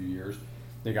for a few years.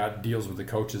 They got deals with the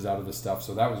coaches out of the stuff,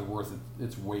 so that was worth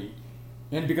its weight.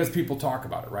 And because people talk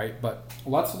about it, right? But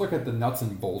let's look at the nuts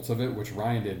and bolts of it, which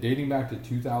Ryan did. Dating back to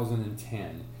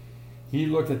 2010, he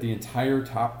looked at the entire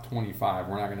top 25.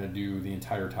 We're not going to do the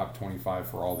entire top 25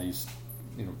 for all these,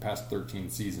 past 13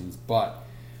 seasons. But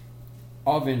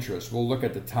of interest, we'll look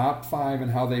at the top 5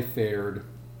 and how they fared.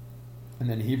 And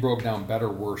then he broke down better,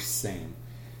 worse, same.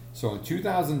 So in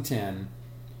 2010,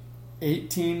 8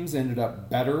 teams ended up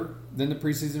better than the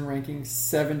preseason ranking,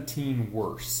 17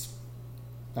 worse.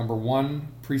 Number 1,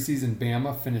 preseason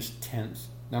Bama finished 10th.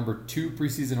 Number 2,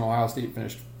 preseason Ohio State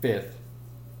finished 5th.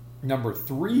 Number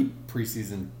 3,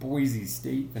 preseason Boise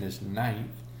State finished 9th.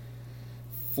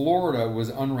 Florida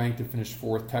was unranked and finished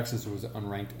 4th. Texas was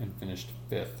unranked and finished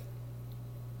 5th.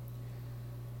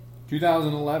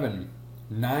 2011,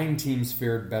 9 teams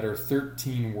fared better,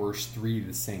 13 worse, 3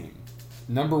 the same.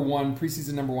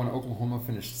 Preseason number 1, Oklahoma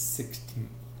finished 16th.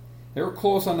 They were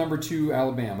close on number 2,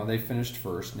 Alabama. They finished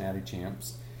 1st, natty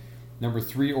champs. Number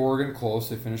 3, Oregon, close.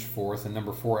 They finished 4th. And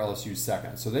number 4, LSU,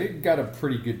 2nd. So they got a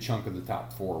pretty good chunk of the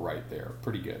top 4 right there.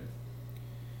 Pretty good.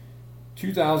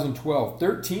 2012,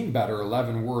 13 better,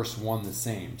 11 worse, 1 the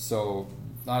same. So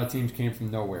a lot of teams came from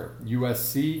nowhere.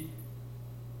 USC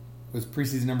was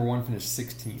preseason number 1, finished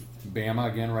 16th.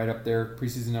 Bama, again, right up there.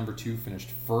 Preseason number 2,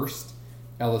 finished 1st.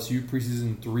 LSU,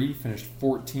 preseason 3, finished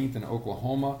 14th. And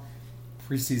Oklahoma,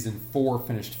 preseason 4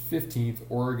 finished 15th.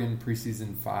 Oregon,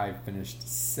 preseason 5 finished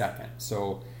 2nd.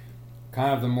 So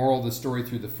kind of the moral of the story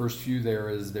through the first few there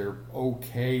is they're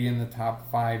okay in the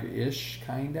top 5-ish,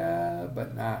 kind of,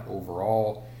 but not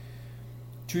overall.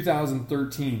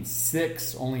 2013,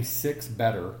 only 6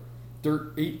 better.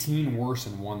 18 worse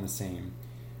and 1 the same.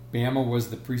 Bama was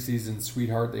the preseason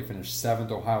sweetheart. They finished 7th.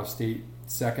 Ohio State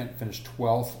 2nd, finished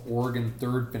 12th. Oregon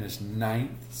 3rd, finished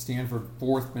 9th. Stanford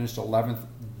 4th, finished 11th.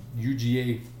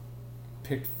 UGA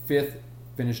picked 5th,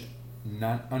 finished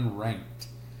unranked.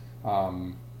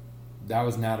 That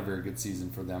was not a very good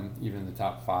season for them, even in the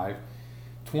top 5.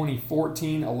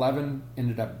 2014, 11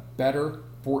 ended up better,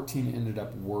 14 ended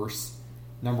up worse.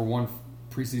 Number 1,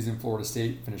 preseason Florida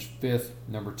State, finished 5th.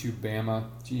 Number 2, Bama.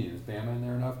 Is Bama in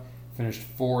there enough? Finished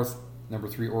 4th. Number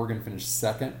 3, Oregon, finished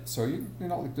 2nd. So,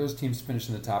 those teams finished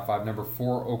in the top 5. Number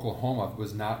 4, Oklahoma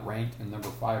was not ranked. And number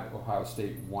 5, Ohio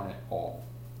State won it all.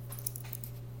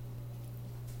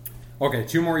 Okay,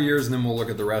 2 more years, and then we'll look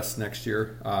at the rest next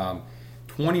year.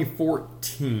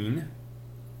 2014.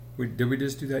 Did we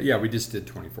just do that? Yeah, we just did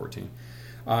 2014.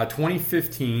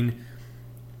 2015,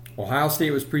 Ohio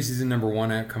State was preseason number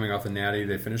 1 coming off the Natty.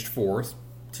 They finished 4th.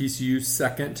 TCU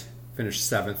 2nd, finished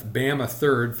 7th. Bama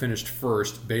 3rd, finished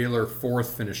 1st. Baylor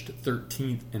 4th, finished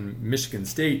 13th. And Michigan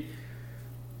State,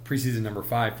 preseason number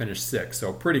 5, finished 6th.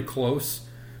 So pretty close.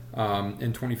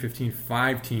 In 2015,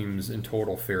 5 teams in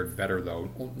total fared better, though.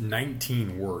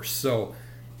 19 worse. So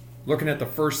looking at the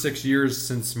first 6 years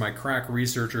since my crack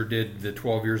researcher did the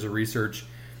 12 years of research,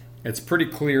 it's pretty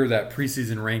clear that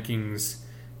preseason rankings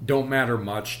don't matter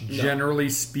much. No. Generally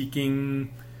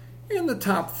speaking, in the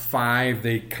top 5,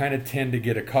 they kind of tend to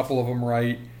get a couple of them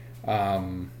right.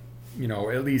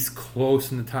 At least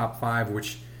close in the top 5,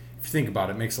 which, if you think about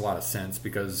it, makes a lot of sense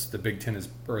because the NCAA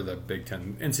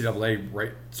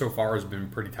right so far has been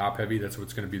pretty top heavy. That's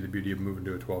what's going to be the beauty of moving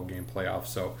to a 12-game playoff.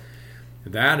 So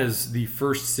that is the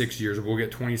first 6 years. We'll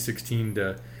get 2016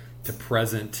 to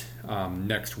present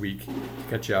next week to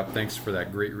catch you up. Thanks for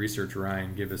that great research,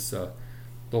 Ryan. Give us a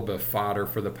little bit of fodder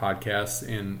for the podcast.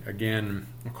 And again,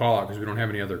 I'll call out because we don't have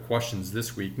any other questions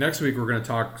this week. Next week, we're going to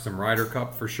talk some Ryder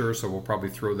Cup for sure, so we'll probably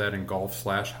throw that in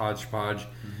golf/hodgepodge.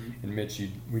 Mm-hmm. And Mitch,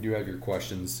 we do have your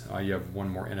questions. You have one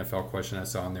more NFL question I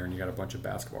saw in there, and you got a bunch of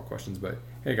basketball questions. But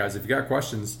hey, guys, if you got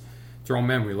questions, throw them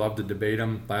in. We love to debate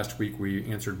them. Last week, we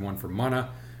answered one for Munna.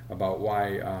 about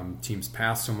why teams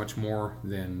pass so much more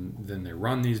than they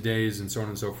run these days, and so on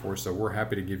and so forth. So we're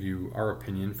happy to give you our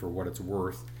opinion for what it's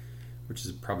worth, which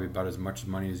is probably about as much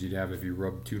money as you'd have if you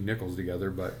rubbed two nickels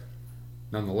together. But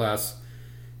nonetheless,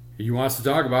 if you want us to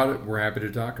talk about it, we're happy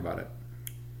to talk about it.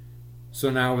 So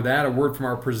now with that, a word from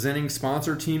our presenting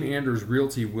sponsor, Team Anders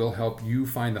Realty will help you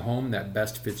find the home that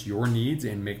best fits your needs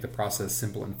and make the process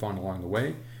simple and fun along the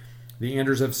way. The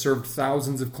Anders have served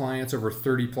thousands of clients over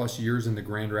 30 plus years in the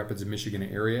Grand Rapids, Michigan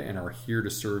area and are here to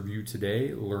serve you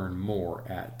today. Learn more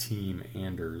at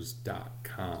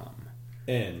teamanders.com.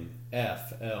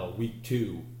 NFL Week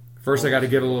 2. First, I got to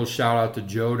give a little shout out to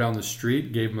Joe down the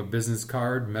street. Gave him a business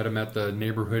card. Met him at the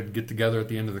neighborhood get-together at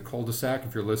the end of the cul-de-sac.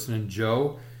 If you're listening,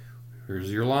 Joe,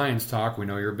 here's your Lions talk. We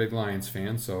know you're a big Lions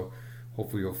fan, so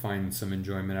hopefully you'll find some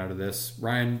enjoyment out of this.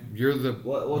 Ryan, you're the...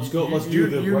 Let's go. Let's do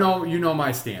the... You know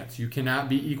my stance. You cannot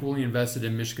be equally invested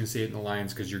in Michigan State and the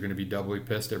Lions because you're going to be doubly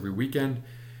pissed every weekend.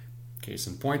 Case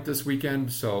in point this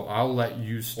weekend. So I'll let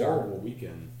you start. Horrible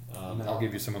weekend. I'll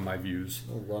give you some of my views.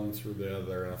 I'll run through the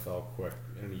other NFL quick.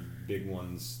 Any big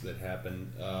ones that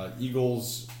happened.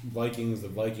 Eagles, Vikings. The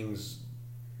Vikings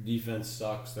defense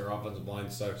sucks. Their offensive line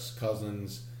sucks.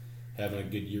 Cousins having a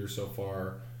good year so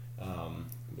far.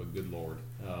 But good Lord.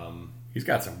 He's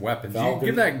got some weapons.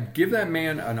 Give that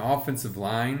man an offensive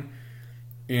line,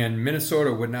 and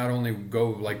Minnesota would not only go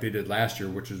like they did last year,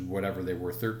 which is whatever they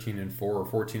were, 13-4 or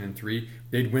 14-3.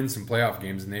 They'd win some playoff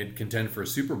games and they'd contend for a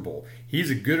Super Bowl.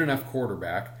 He's a good enough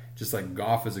quarterback, just like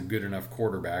Goff is a good enough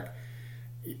quarterback.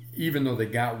 Even though they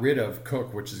got rid of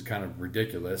Cook, which is kind of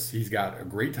ridiculous, he's got a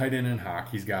great tight end in Hawk.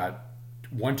 He's got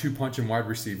 1-2 punch and wide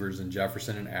receivers in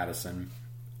Jefferson and Addison.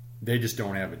 They just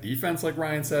don't have a defense, like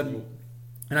Ryan said.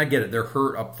 And I get it. They're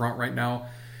hurt up front right now.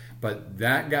 But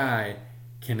that guy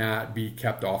cannot be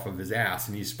kept off of his ass.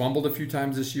 And he's fumbled a few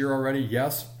times this year already,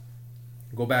 yes.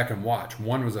 Go back and watch.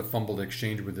 One was a fumbled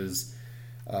exchange with his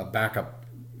backup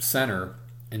center.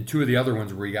 And two of the other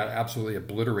ones where he got absolutely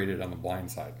obliterated on the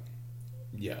blind side.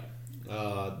 Yeah.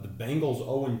 The Bengals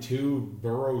 0-2.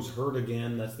 Burrow's hurt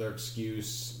again. That's their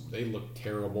excuse. They look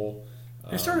terrible.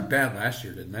 They started bad last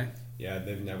year, didn't they? Yeah,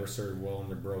 they've never started well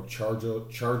under Burrow.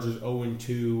 Chargers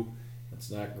 0-2.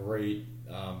 That's not great.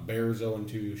 Bears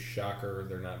 0-2. Shocker.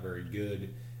 They're not very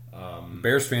good.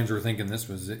 Bears fans were thinking this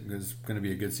was going to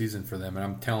be a good season for them, and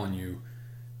I'm telling you,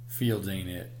 Fields ain't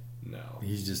it. No.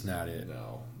 He's just not it.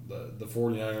 No. The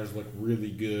 49ers look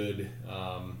really good.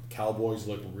 Cowboys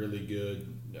look really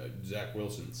good. Zach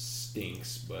Wilson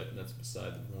stinks, but that's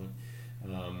beside the point.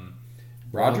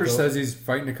 Rodgers says he's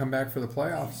fighting to come back for the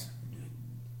playoffs.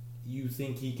 You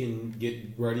think he can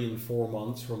get ready in 4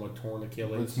 months from a torn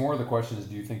Achilles? It's more the question is,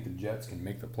 do you think the Jets can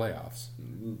make the playoffs?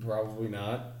 Probably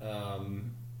not.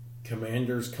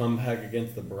 Commanders comeback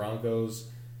against the Broncos.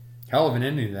 Hell of an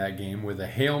ending to that game with a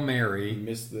Hail Mary.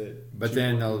 Missed the but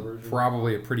then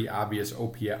probably a pretty obvious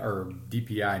OPI or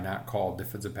DPI not called,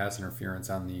 defensive pass interference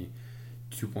on the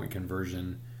 2-point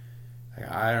conversion.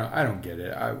 I don't get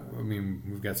it. I mean,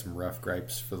 we've got some rough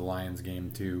gripes for the Lions game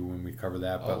too when we cover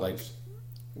that, but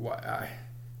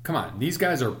come on, these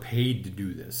guys are paid to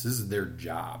do this. This is their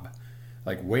job,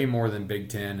 like way more than Big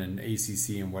Ten and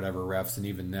ACC and whatever refs, and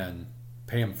even then,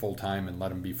 pay them full time and let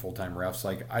them be full time refs.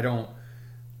 Like I don't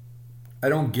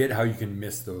get how you can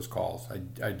miss those calls.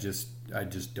 I just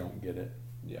don't get it.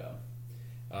 Yeah.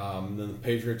 Then the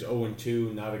Patriots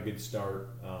 0-2, not a good start.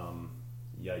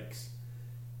 Yikes.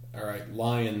 All right,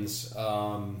 Lions.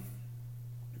 Not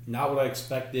what I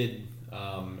expected.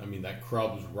 I mean, that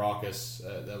crowd was raucous.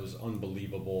 That was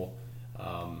unbelievable.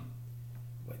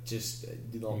 But just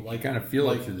you kind of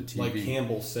feel it through the TV. Like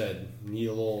Campbell said, need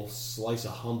a little slice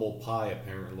of humble pie.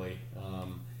 Apparently.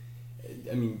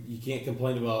 I mean, you can't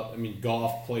complain about. I mean,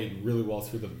 Goff played really well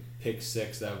through the pick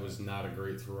six. That was not a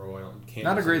great throw.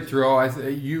 Not a great throw.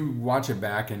 You watch it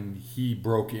back, and he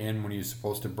broke in when he was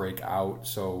supposed to break out.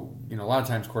 So a lot of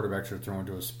times quarterbacks are thrown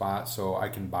to a spot. So I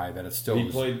can buy that. It's still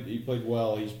he played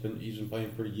well. He's been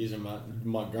playing pretty decent.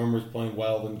 Montgomery's playing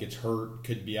well. Then gets hurt.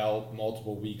 Could be out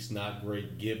multiple weeks. Not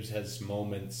great. Gibbs has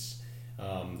moments.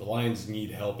 The Lions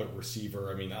need help at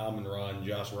receiver. I mean, Amon-Ra and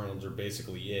Josh Reynolds are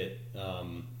basically it.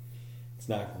 It's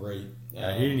not great.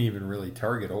 Yeah, he didn't even really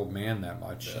target old man that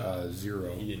much.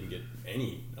 0. He didn't get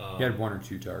any. He had 1 or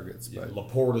 2 targets. But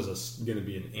Laporte is going to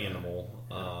be an animal.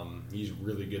 He's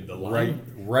really good. The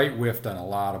right whiffed on a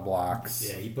lot of blocks.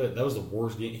 Yeah, that was the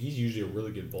worst game. He's usually a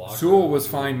really good blocker. Sewell was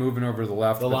fine moving over to the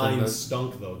left. The Lions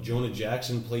stunk though. Jonah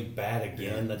Jackson played bad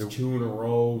again. That's 2 in a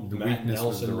row. Matt Nelson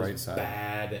was the right side.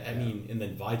 Bad. I mean, and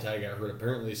then Vitae got hurt.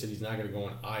 Apparently, they said he's not going to go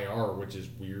on IR, which is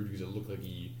weird because it looked like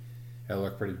he. It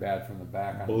looked pretty bad from the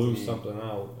back. Blew something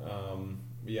out.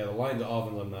 Yeah, the Lions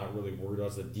offense I'm not really worried about.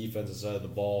 It's the defensive side of the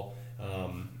ball.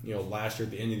 Last year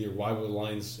at the end of the year, why were the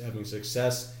Lions having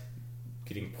success?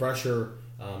 Getting pressure.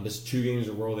 This 2 games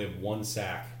in a row, they have 1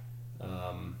 sack.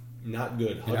 Not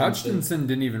good. Hutchinson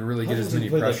didn't even really get as many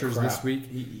played like pressures crap. this week.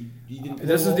 He didn't play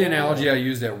This is well the at all. analogy I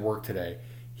used at work today.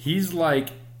 He's like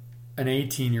an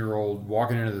 18-year-old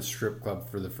walking into the strip club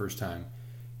for the first time.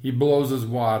 He blows his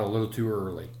wad a little too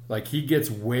early. Like, he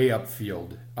gets way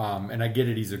upfield. And I get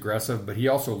it, he's aggressive, but he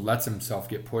also lets himself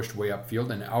get pushed way upfield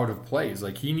and out of plays.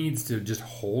 Like, he needs to just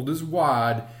hold his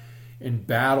wad and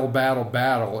battle,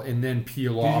 and then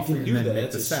peel off He can and do then that.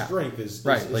 make That's the his sack. strength. Is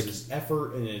Like, his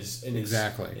effort and his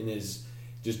exactly. and his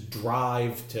just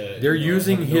drive to. They're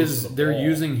using have nose to the they're ball.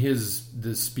 using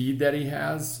the speed that he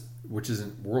has, which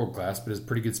isn't world class, but is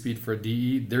pretty good speed for a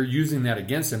DE. They're using that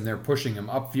against him. They're pushing him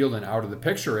upfield and out of the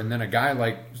picture. And then a guy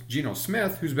like Geno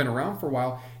Smith, who's been around for a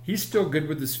while, he's still good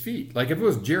with his feet. Like, if it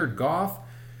was Jared Goff,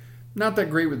 not that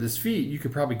great with his feet, you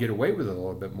could probably get away with it a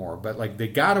little bit more. But like, they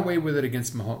got away with it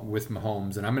with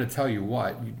Mahomes. And I'm going to tell you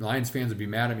what, Lions fans would be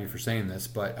mad at me for saying this,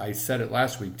 but I said it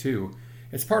last week too.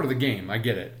 It's part of the game. I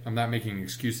get it. I'm not making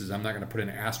excuses. I'm not going to put an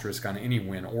asterisk on any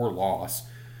win or loss.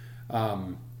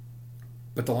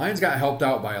 But the Lions got helped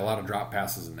out by a lot of drop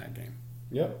passes in that game.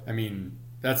 Yep. I mean,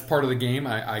 that's part of the game.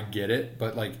 I get it,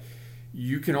 but like,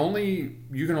 you can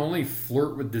only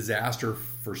flirt with disaster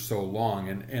for so long.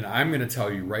 And I'm going to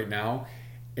tell you right now,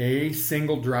 a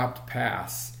single dropped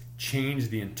pass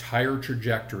changed the entire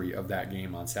trajectory of that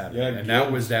game on Saturday. Yeah, and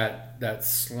that was that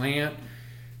slant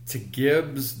to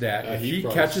Gibbs that if he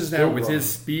catches that with his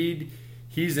speed,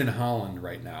 he's in Holland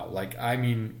right now. Like, I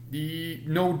mean,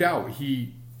 no doubt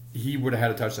he would have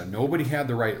had a touchdown. Nobody had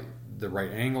the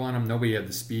right angle on him. Nobody had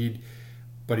the speed,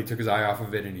 but he took his eye off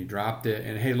of it and he dropped it.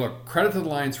 And hey, look, credit to the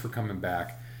Lions for coming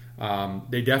back.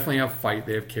 They definitely have fight.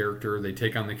 They have character. They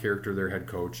take on the character of their head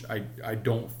coach. I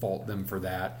don't fault them for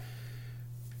that.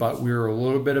 But we were a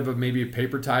little bit of maybe a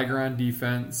paper tiger on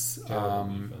defense.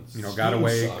 Defense. Got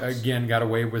away sucks. Got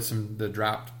away with some the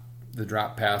drop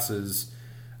passes.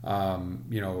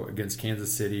 Against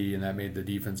Kansas City, and that made the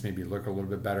defense maybe look a little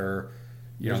bit better.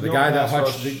 The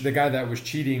guy that was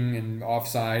cheating in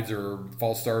offsides or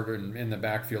false start in the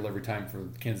backfield every time for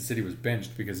Kansas City was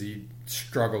benched because he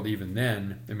struggled even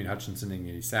then. I mean, Hutchinson didn't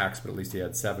get any sacks, but at least he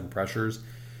had 7 pressures.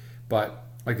 But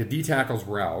like, the D tackles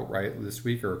were out, right, this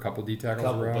week, or a couple D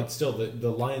tackles were out. But still,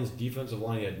 the Lions' defensive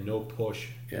line had no push.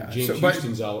 Yeah, James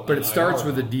Houston's out. But it on starts IR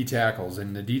with the now. D tackles,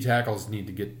 and the D tackles need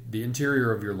to get the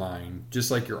interior of your line, just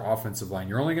like your offensive line.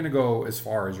 You're only going to go as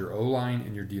far as your O line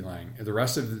and your D line. The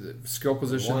rest of the skill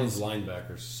positions. The Lions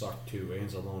linebackers suck too.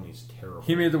 Anzalone's terrible.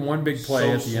 He made the one big play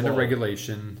So at the end of slow.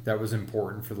 regulation that was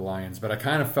important for the Lions, but I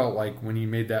kind of felt like when he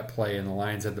made that play and the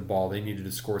Lions had the ball, they needed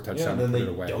to score a touchdown then to put they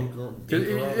it away.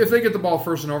 dink If they get the ball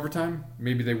first in overtime,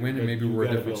 maybe they win and maybe we're a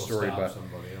different story. But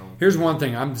here's one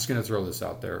thing: I'm just going to throw this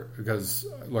out there because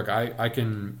look, I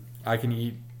can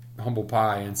eat humble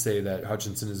pie and say that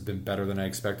Hutchinson has been better than I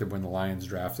expected when the Lions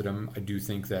drafted him. I do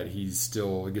think that he gets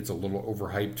a little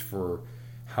overhyped for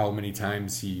how many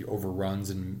times he overruns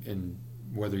and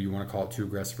whether you want to call it too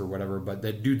aggressive or whatever, but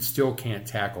that dude still can't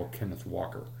tackle Kenneth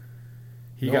Walker.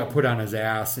 He got put on his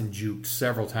ass and juked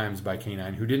several times by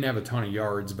K9, who didn't have a ton of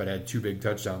yards but had 2 big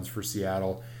touchdowns for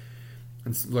Seattle.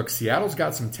 And look, Seattle's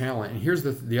got some talent. And here's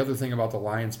the other thing about the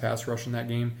Lions pass rush in that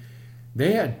game.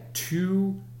 They had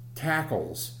 2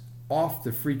 tackles off the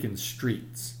freaking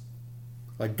streets.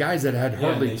 Like guys that had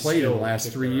hardly played in the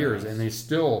last 3 years, and they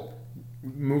still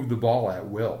moved the ball at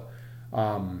will.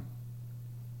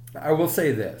 I will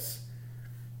say this.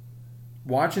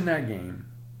 Watching that game,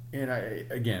 and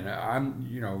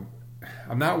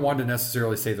I'm not one to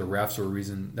necessarily say the refs are a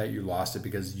reason that you lost it,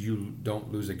 because you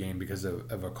don't lose a game because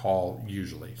of a call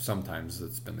usually. Sometimes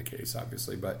that's been the case,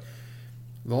 obviously. But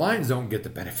the Lions don't get the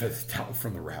benefit of the doubt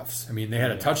from the refs. I mean, they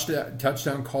had a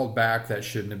touchdown called back that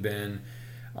shouldn't have been.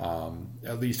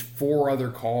 At least 4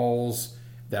 other calls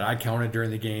that I counted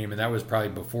during the game, and that was probably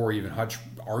before even Hutch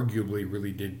arguably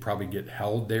really did probably get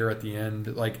held there at the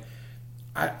end. Like,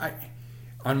 I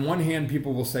on one hand,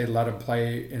 people will say let him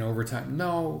play in overtime.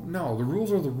 No, the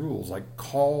rules are the rules. Like,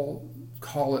 call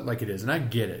it like it is. And I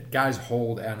get it. Guys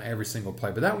hold on every single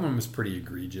play. But that one was pretty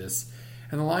egregious.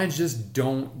 And the Lions just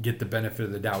don't get the benefit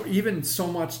of the doubt. Even so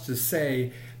much to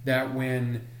say that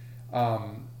when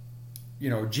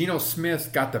Geno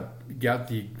Smith got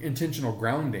the intentional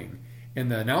grounding, And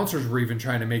the announcers were even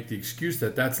trying to make the excuse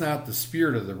that that's not the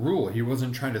spirit of the rule. He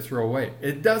wasn't trying to throw away.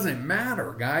 It doesn't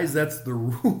matter, guys. That's the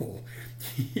rule.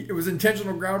 It was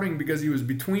intentional grounding because he was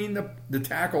between the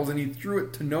tackles and he threw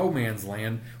it to no man's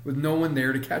land with no one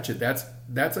there to catch it.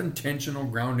 That's intentional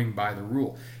grounding by the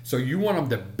rule. So you want them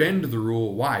to bend the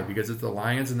rule. Why? Because it's the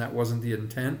Lions and that wasn't the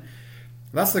intent.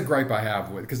 That's the gripe I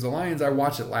have with, because the Lions, I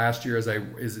watched it last year as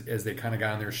they kind of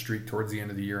got on their streak towards the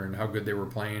end of the year and how good they were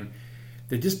playing.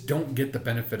 They just don't get the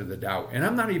benefit of the doubt. And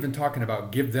I'm not even talking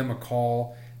about give them a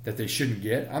call that they shouldn't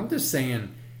get. I'm just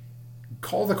saying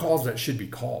call the calls that should be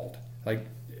called.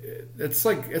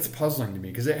 It's puzzling to me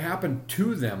because it happened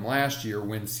to them last year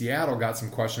when Seattle got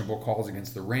some questionable calls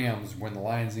against the Rams when the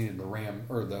Lions needed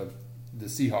the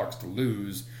Seahawks to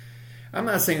lose. I'm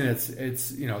not saying it's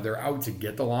they're out to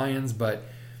get the Lions,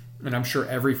 and I'm sure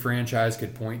every franchise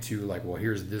could point to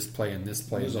here's this play and this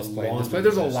play and this play and this play.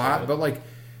 There's a lot, but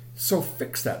so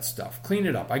fix that stuff, clean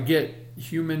it up. I get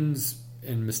humans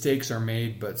and mistakes are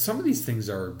made, but some of these things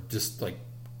are just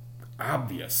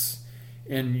obvious.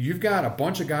 And you've got a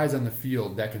bunch of guys on the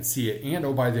field that can see it, and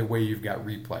oh, by the way, you've got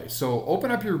replay. So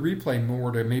open up your replay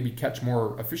more to maybe catch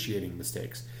more officiating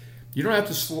mistakes. You don't have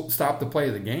to stop the play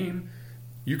of the game.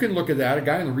 You can look at that. A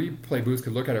guy in the replay booth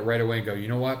could look at it right away and go, you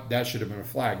know what? That should have been a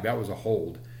flag. That was a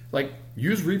hold.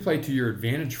 Use replay to your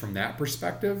advantage from that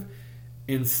perspective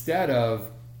instead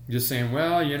of just saying,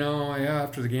 well,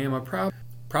 after the game, I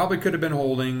probably could have been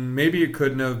holding. Maybe it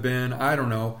couldn't have been. I don't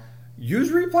know.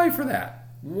 Use replay for that.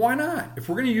 Why not? If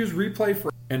we're going to use replay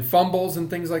for and fumbles and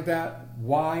things like that,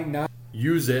 why not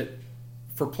use it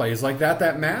for plays like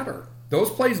that matter?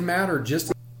 Those plays matter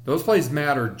just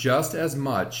as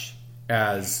much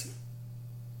as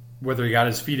whether he got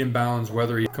his feet in bounds,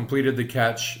 whether he completed the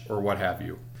catch, or what have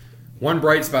you. One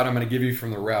bright spot I'm going to give you from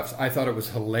the refs, I thought it was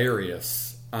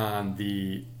hilarious on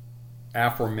the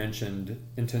aforementioned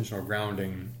intentional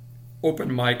grounding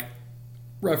open mic.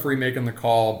 Referee making the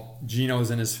call,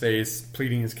 Gino's in his face,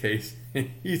 pleading his case,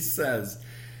 and he says,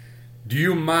 do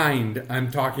you mind I'm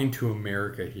talking to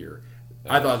America here?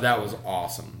 I thought that was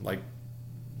awesome.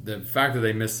 The fact that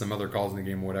they missed some other calls in the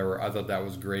game, whatever, I thought that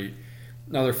was great.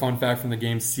 Another fun fact from the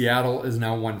game, Seattle has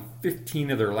now won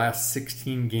 15 of their last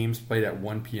 16 games played at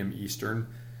 1 p.m. Eastern.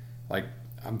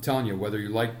 I'm telling you, whether you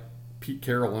like Pete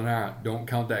Carroll or not, don't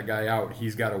count that guy out.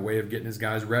 He's got a way of getting his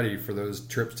guys ready for those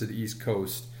trips to the East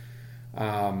Coast.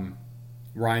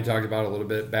 Ryan talked about it a little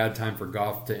bit. Bad time for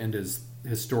Goff to end his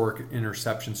historic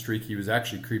interception streak. He was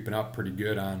actually creeping up pretty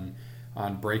good on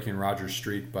breaking Rodgers'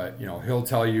 streak, but he'll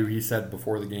tell you, he said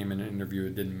before the game in an interview,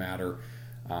 it didn't matter.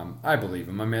 I believe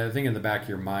him. I mean, I think in the back of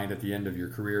your mind at the end of your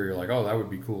career, you're like, oh, that would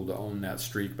be cool to own that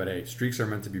streak, but hey, streaks are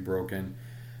meant to be broken.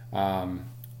 And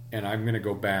I'm going to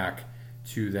go back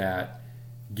to that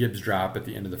Gibbs drop at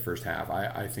the end of the first half.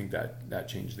 I think that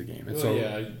changed the game. And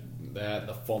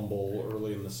the fumble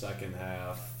early in the second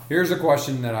half. Here's a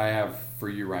question that I have for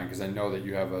you, Ryan, because I know that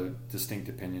you have a distinct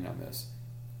opinion on this.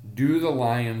 Do the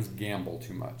Lions gamble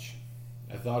too much?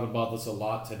 I thought about this a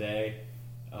lot today.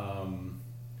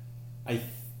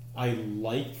 I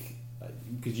like,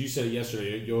 because you said it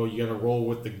yesterday, you got to roll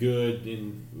with the good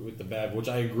and with the bad, which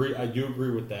I agree. I do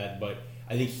agree with that, but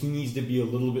I think he needs to be a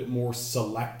little bit more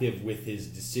selective with his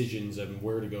decisions and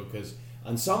where to go, because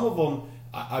on some of them,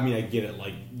 I mean, I get it.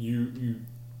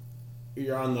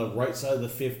 You're on the right side of the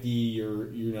 50.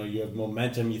 You have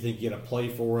momentum. You think you got to play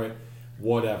for it,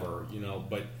 whatever.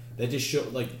 But that just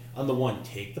shows, on the one,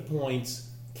 take the points,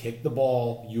 kick the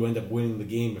ball. You end up winning the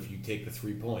game if you take the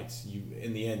 3 points.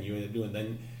 In the end, you end up doing.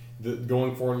 Then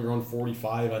going for it on your own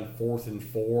 45 on 4th and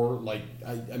 4.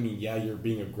 I mean, yeah, you're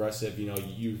being aggressive.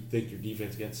 You think your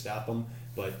defense can't stop them,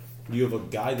 but you have a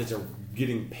guy that's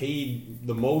getting paid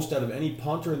the most out of any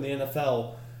punter in the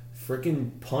NFL.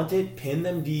 Frickin' punt it, pin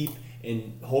them deep,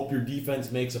 and hope your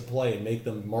defense makes a play and make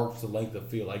them march the length of the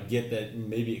field. I get that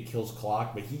maybe it kills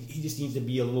clock, but he just needs to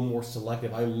be a little more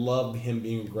selective. I love him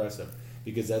being aggressive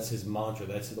because that's his mantra.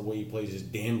 That's the way he plays his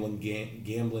gambling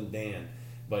Dan.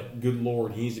 But good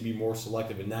Lord, he needs to be more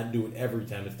selective and not do it every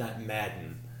time. It's not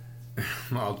Madden.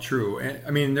 Well, true.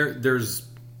 I mean, there's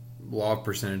law of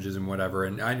percentages and whatever,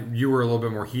 and you were a little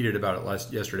bit more heated about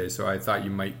it yesterday, so I thought you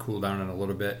might cool down on it a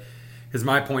little bit. Because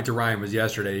my point to Ryan was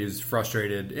yesterday, he was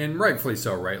frustrated, and rightfully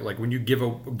so, right? When you give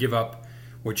up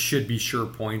what should be sure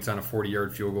points on a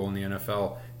 40-yard field goal in the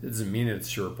NFL, it doesn't mean it's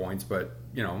sure points, but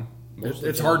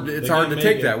it's hard to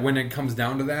take that when it comes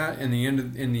down to that. In the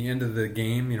end of the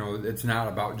game, it's not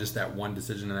about just that one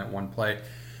decision and that one play.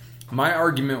 My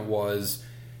argument was,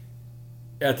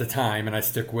 at the time, and I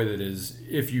stick with it, is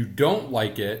if you don't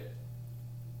like it,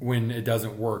 when it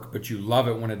doesn't work, but you love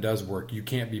it when it does work. You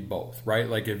can't be both, right?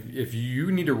 Like if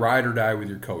you need to ride or die with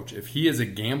your coach, if he is a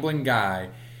gambling guy,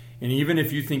 and even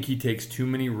if you think he takes too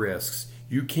many risks,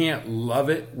 you can't love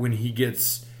it when he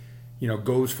gets,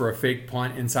 goes for a fake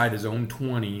punt inside his own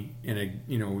 20 in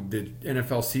the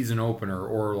NFL season opener,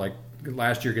 or like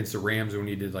last year against the Rams when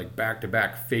he did like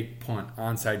back-to-back fake punt,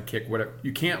 onside kick, whatever.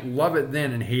 You can't love it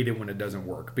then and hate it when it doesn't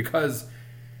work, because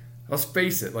let's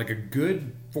face it, like a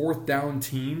good fourth down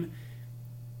team,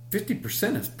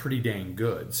 50% is pretty dang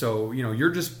good. So,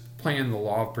 you're just playing the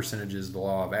law of percentages, the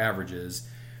law of averages.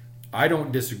 I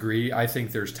don't disagree. I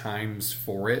think there's times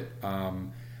for it.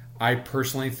 I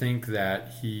personally think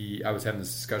that I was having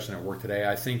this discussion at work today,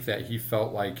 I think that he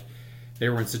felt like they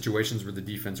were in situations where the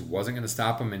defense wasn't going to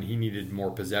stop him and he needed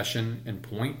more possession and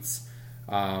points.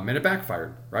 And it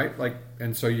backfired, right?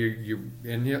 And so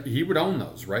he would own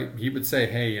those, right? He would say,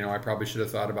 hey, I probably should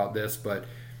have thought about this, but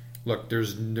look,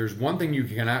 there's one thing you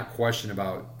cannot question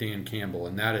about Dan Campbell,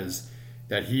 and that is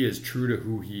that he is true to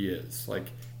who he is. Like,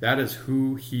 that is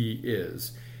who he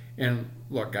is. And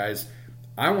look, guys,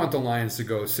 I want the Lions to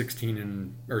go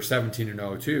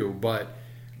 17-0 too, but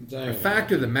the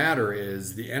fact of the matter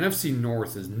is the NFC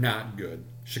North is not good.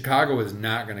 Chicago is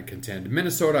not going to contend.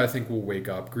 Minnesota, I think, will wake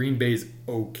up. Green Bay's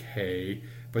okay,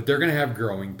 but they're going to have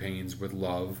growing pains with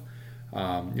Love.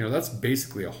 That's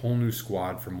basically a whole new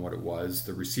squad from what it was.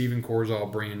 The receiving core is all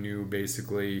brand new,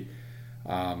 basically.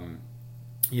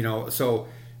 So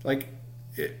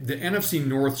the NFC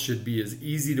North should be as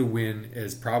easy to win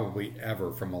as probably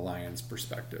ever from a Lions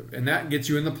perspective, and that gets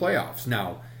you in the playoffs.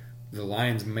 Now, the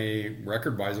Lions may,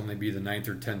 record-wise, only be the 9th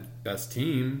or 10th best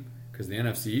team because the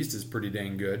NFC East is pretty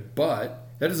dang good, but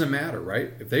that doesn't matter,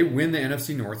 right? If they win the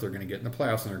NFC North, they're going to get in the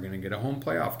playoffs and they're going to get a home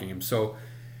playoff game. So,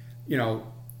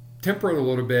 temper it a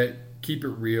little bit, keep it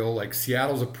real. Like,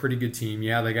 Seattle's a pretty good team.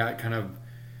 Yeah, they got kind of,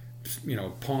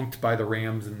 punked by the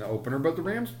Rams in the opener, but the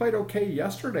Rams played okay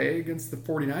yesterday against the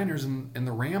 49ers, and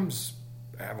the Rams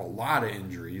have a lot of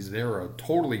injuries. They're a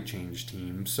totally changed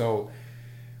team. So,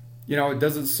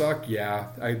 does it suck? Yeah.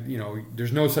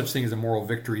 There's no such thing as a moral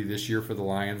victory this year for the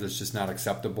Lions. It's just not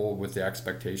acceptable with the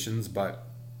expectations, but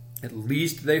at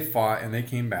least they fought and they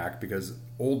came back, because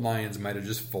old Lions might have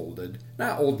just folded.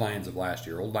 Not old Lions of last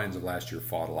year. Old Lions of last year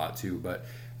fought a lot too, but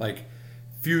like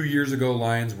few years ago,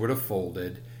 Lions would have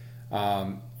folded.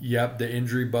 Yep, the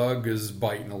injury bug is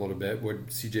biting a little bit. Would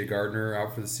CJ Gardner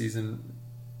out for the season,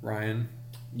 Ryan?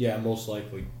 Yeah, most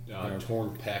likely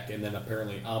torn pec, and then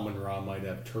apparently Amon-Ra might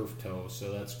have turf toe,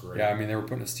 so that's great. Yeah, they were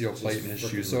putting a steel plate in his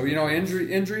shoe. So,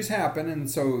 injuries happen,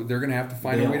 and so they're going to have to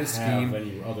find a way to scheme. They don't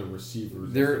have any other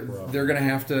receivers. They're going to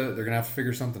have to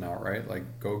figure something out, right?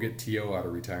 Like, go get T.O. out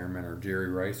of retirement, or Jerry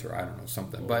Rice, or I don't know,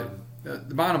 something. But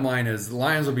the bottom line is the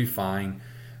Lions will be fine.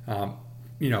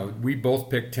 We both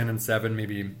picked 10-7,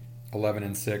 maybe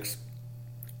 11-6,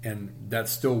 and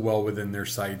that's still well within their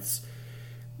sights.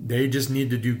 They just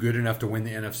need to do good enough to win the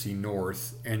NFC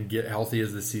North and get healthy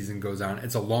as the season goes on.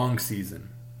 It's a long season.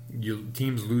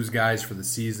 Teams lose guys for the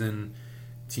season.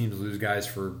 Teams lose guys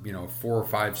for 4 or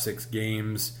 5, 6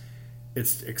 games.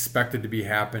 It's expected to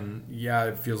happen. Yeah,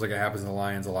 it feels like it happens to the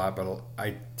Lions a lot, but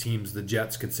the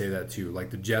Jets could say that too.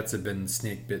 Like, the Jets have been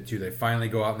snake bit too. They finally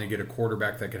go out and they get a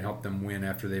quarterback that can help them win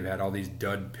after they've had all these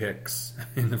dud picks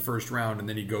in the first round, and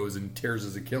then he goes and tears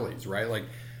his Achilles, right? Like,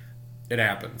 it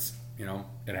happens.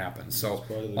 It happens. So,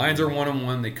 Lions are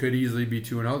 1-1. They could easily be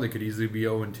 2-0. They could easily be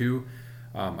 0-2.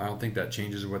 I don't think that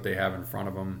changes what they have in front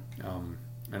of them.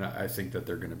 And I think that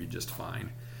they're going to be just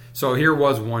fine. So, here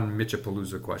was one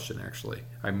Mitchapalooza question, actually.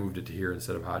 I moved it to here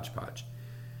instead of hodgepodge.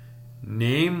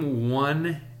 Name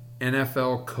one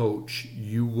NFL coach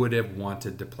you would have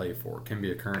wanted to play for. It can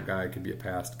be a current guy. It could be a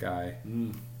past guy.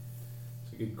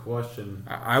 It's a good question.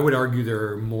 I would argue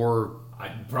there are more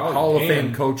Hall of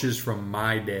Fame coaches from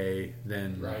my day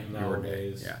than your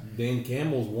days. Yeah. Dan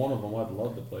Campbell's one of them. I'd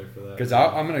love to play for that. Because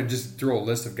I'm going to just throw a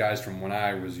list of guys from when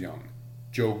I was young.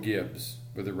 Joe Gibbs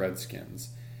with the Redskins.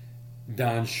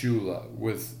 Don Shula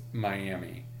with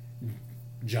Miami.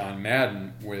 John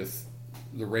Madden with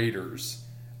the Raiders.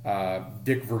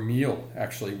 Dick Vermeil,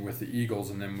 actually, with the Eagles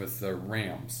and then with the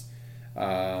Rams.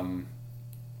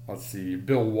 Let's see.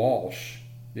 Bill Walsh,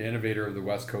 the innovator of the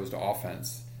West Coast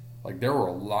offense. Like, there were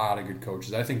a lot of good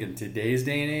coaches. I think in today's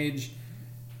day and age,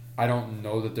 I don't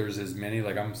know that there's as many.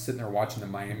 Like, I'm sitting there watching the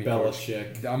Miami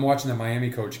Belichick. coach. I'm watching the Miami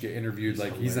coach get interviewed.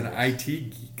 Like, he's an IT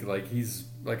geek. Like, he's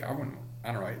like, I don't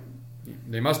know.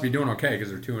 They must be doing okay because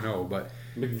they're 2-0. But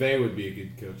McVay would be a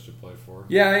good coach to play for.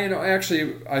 Yeah,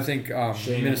 actually, I think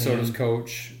Minnesota's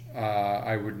coach.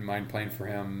 I wouldn't mind playing for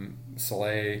him.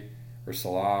 Saleh. or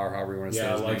Salah, or however you want to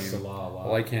say his I like name. Salah a lot. I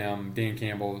like him. Dan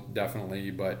Campbell,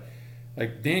 definitely. But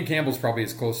like Dan Campbell's probably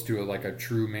as close to a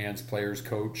true man's players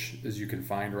coach as you can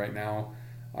find right now.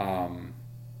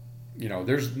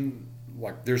 There's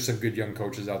some good young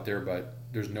coaches out there, but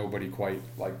there's nobody quite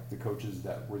like the coaches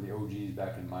that were the OGs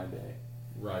back in my day.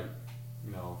 Right.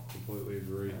 No, completely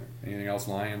agree. Anything else,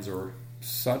 Lions or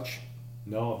such?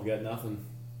 No, I've got nothing.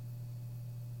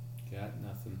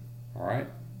 All right,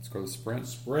 let's go to Sprint.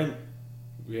 Sprint.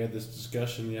 We had this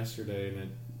discussion yesterday,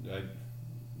 and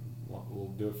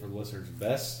we'll do it for the listeners.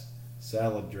 Best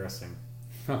salad dressing.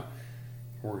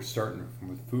 We're starting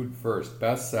with food first.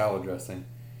 Best salad dressing.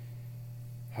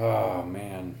 Oh,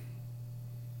 man.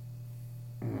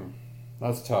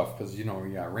 That's tough because, you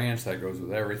got ranch that goes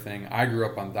with everything. I grew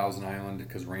up on Thousand Island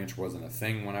because ranch wasn't a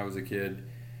thing when I was a kid.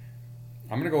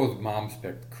 I'm going to go with Mom's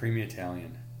pick, creamy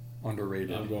Italian.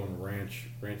 Underrated. I'm going ranch.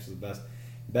 Ranch is the best.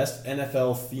 Best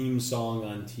NFL theme song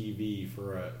on TV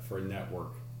for a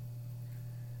network.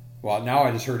 Well, now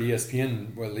I just heard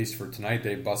ESPN, well, at least for tonight,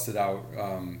 they busted out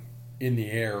In the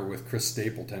Air with Chris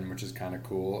Stapleton, which is kind of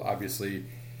cool. Obviously,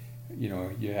 you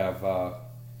have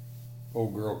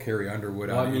old girl Carrie Underwood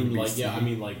on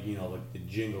NBC. Like the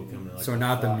jingle coming. Like so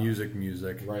not the music,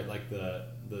 right? Like the.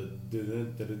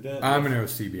 I'm gonna go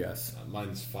CBS.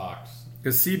 Mine's Fox.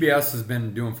 Because CBS has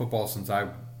been doing football since I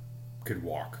could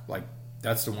walk. Like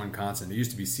that's the one constant. It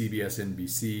used to be CBS,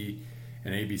 NBC,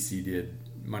 and ABC did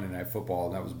Monday Night Football,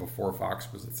 and that was before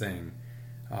Fox was a thing.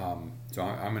 So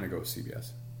I'm gonna go with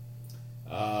CBS.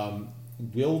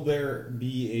 Will there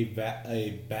be a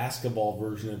basketball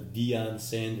version of Deion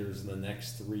Sanders in the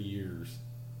next 3 years?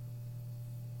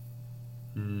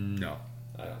 No.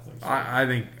 I don't think so. I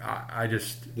think I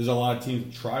just... There's a lot of teams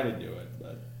that try to do it,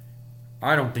 but...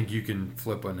 I don't think you can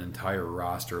flip an entire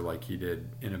roster like he did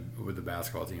with the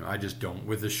basketball team. I just don't.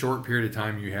 With the short period of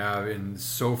time you have and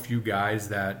so few guys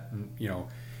that,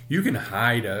 you can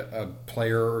hide a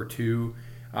player or two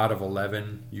out of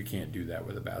 11. You can't do that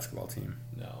with a basketball team.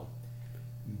 No.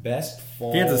 Best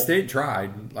fall... Kansas State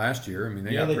tried last year. I mean,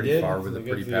 they got pretty far with a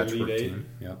pretty patchwork team.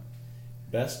 Yep.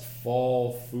 Best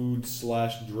fall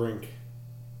food/drink.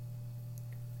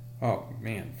 Oh,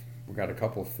 man. We got a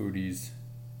couple of foodies.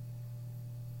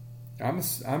 I'm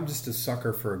just a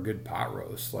sucker for a good pot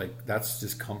roast. Like, that's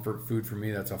just comfort food for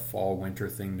me. That's a fall, winter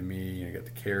thing to me. You got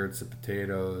the carrots, the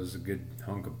potatoes, a good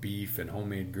hunk of beef, and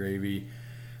homemade gravy.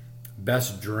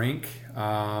 Best drink,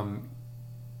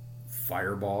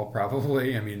 Fireball,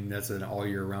 probably. I mean, that's an all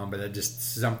year round, but that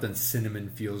just something cinnamon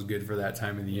feels good for that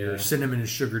time of the year. Yeah. Cinnamon and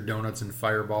sugar donuts and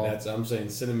Fireball. I'm saying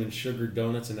cinnamon, sugar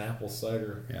donuts, and apple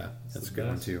cider. Yeah, that's a good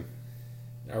one, too.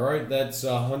 All right, that's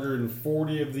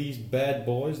 140 of these bad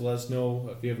boys. Let us know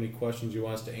if you have any questions you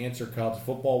want us to answer, college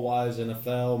football-wise,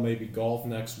 NFL, maybe golf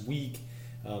next week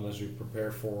as we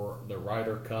prepare for the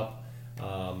Ryder Cup.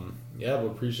 We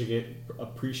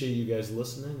appreciate you guys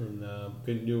listening, and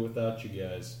couldn't do it without you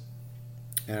guys.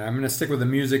 And I'm going to stick with the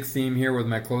music theme here with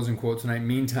my closing quote tonight.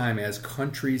 Meantime, as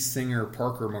country singer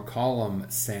Parker McCollum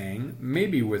sang,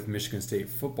 maybe with Michigan State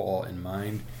football in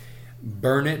mind,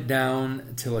 burn it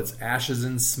down till it's ashes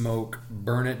and smoke.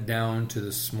 Burn it down to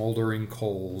the smoldering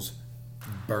coals.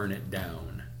 Burn it down.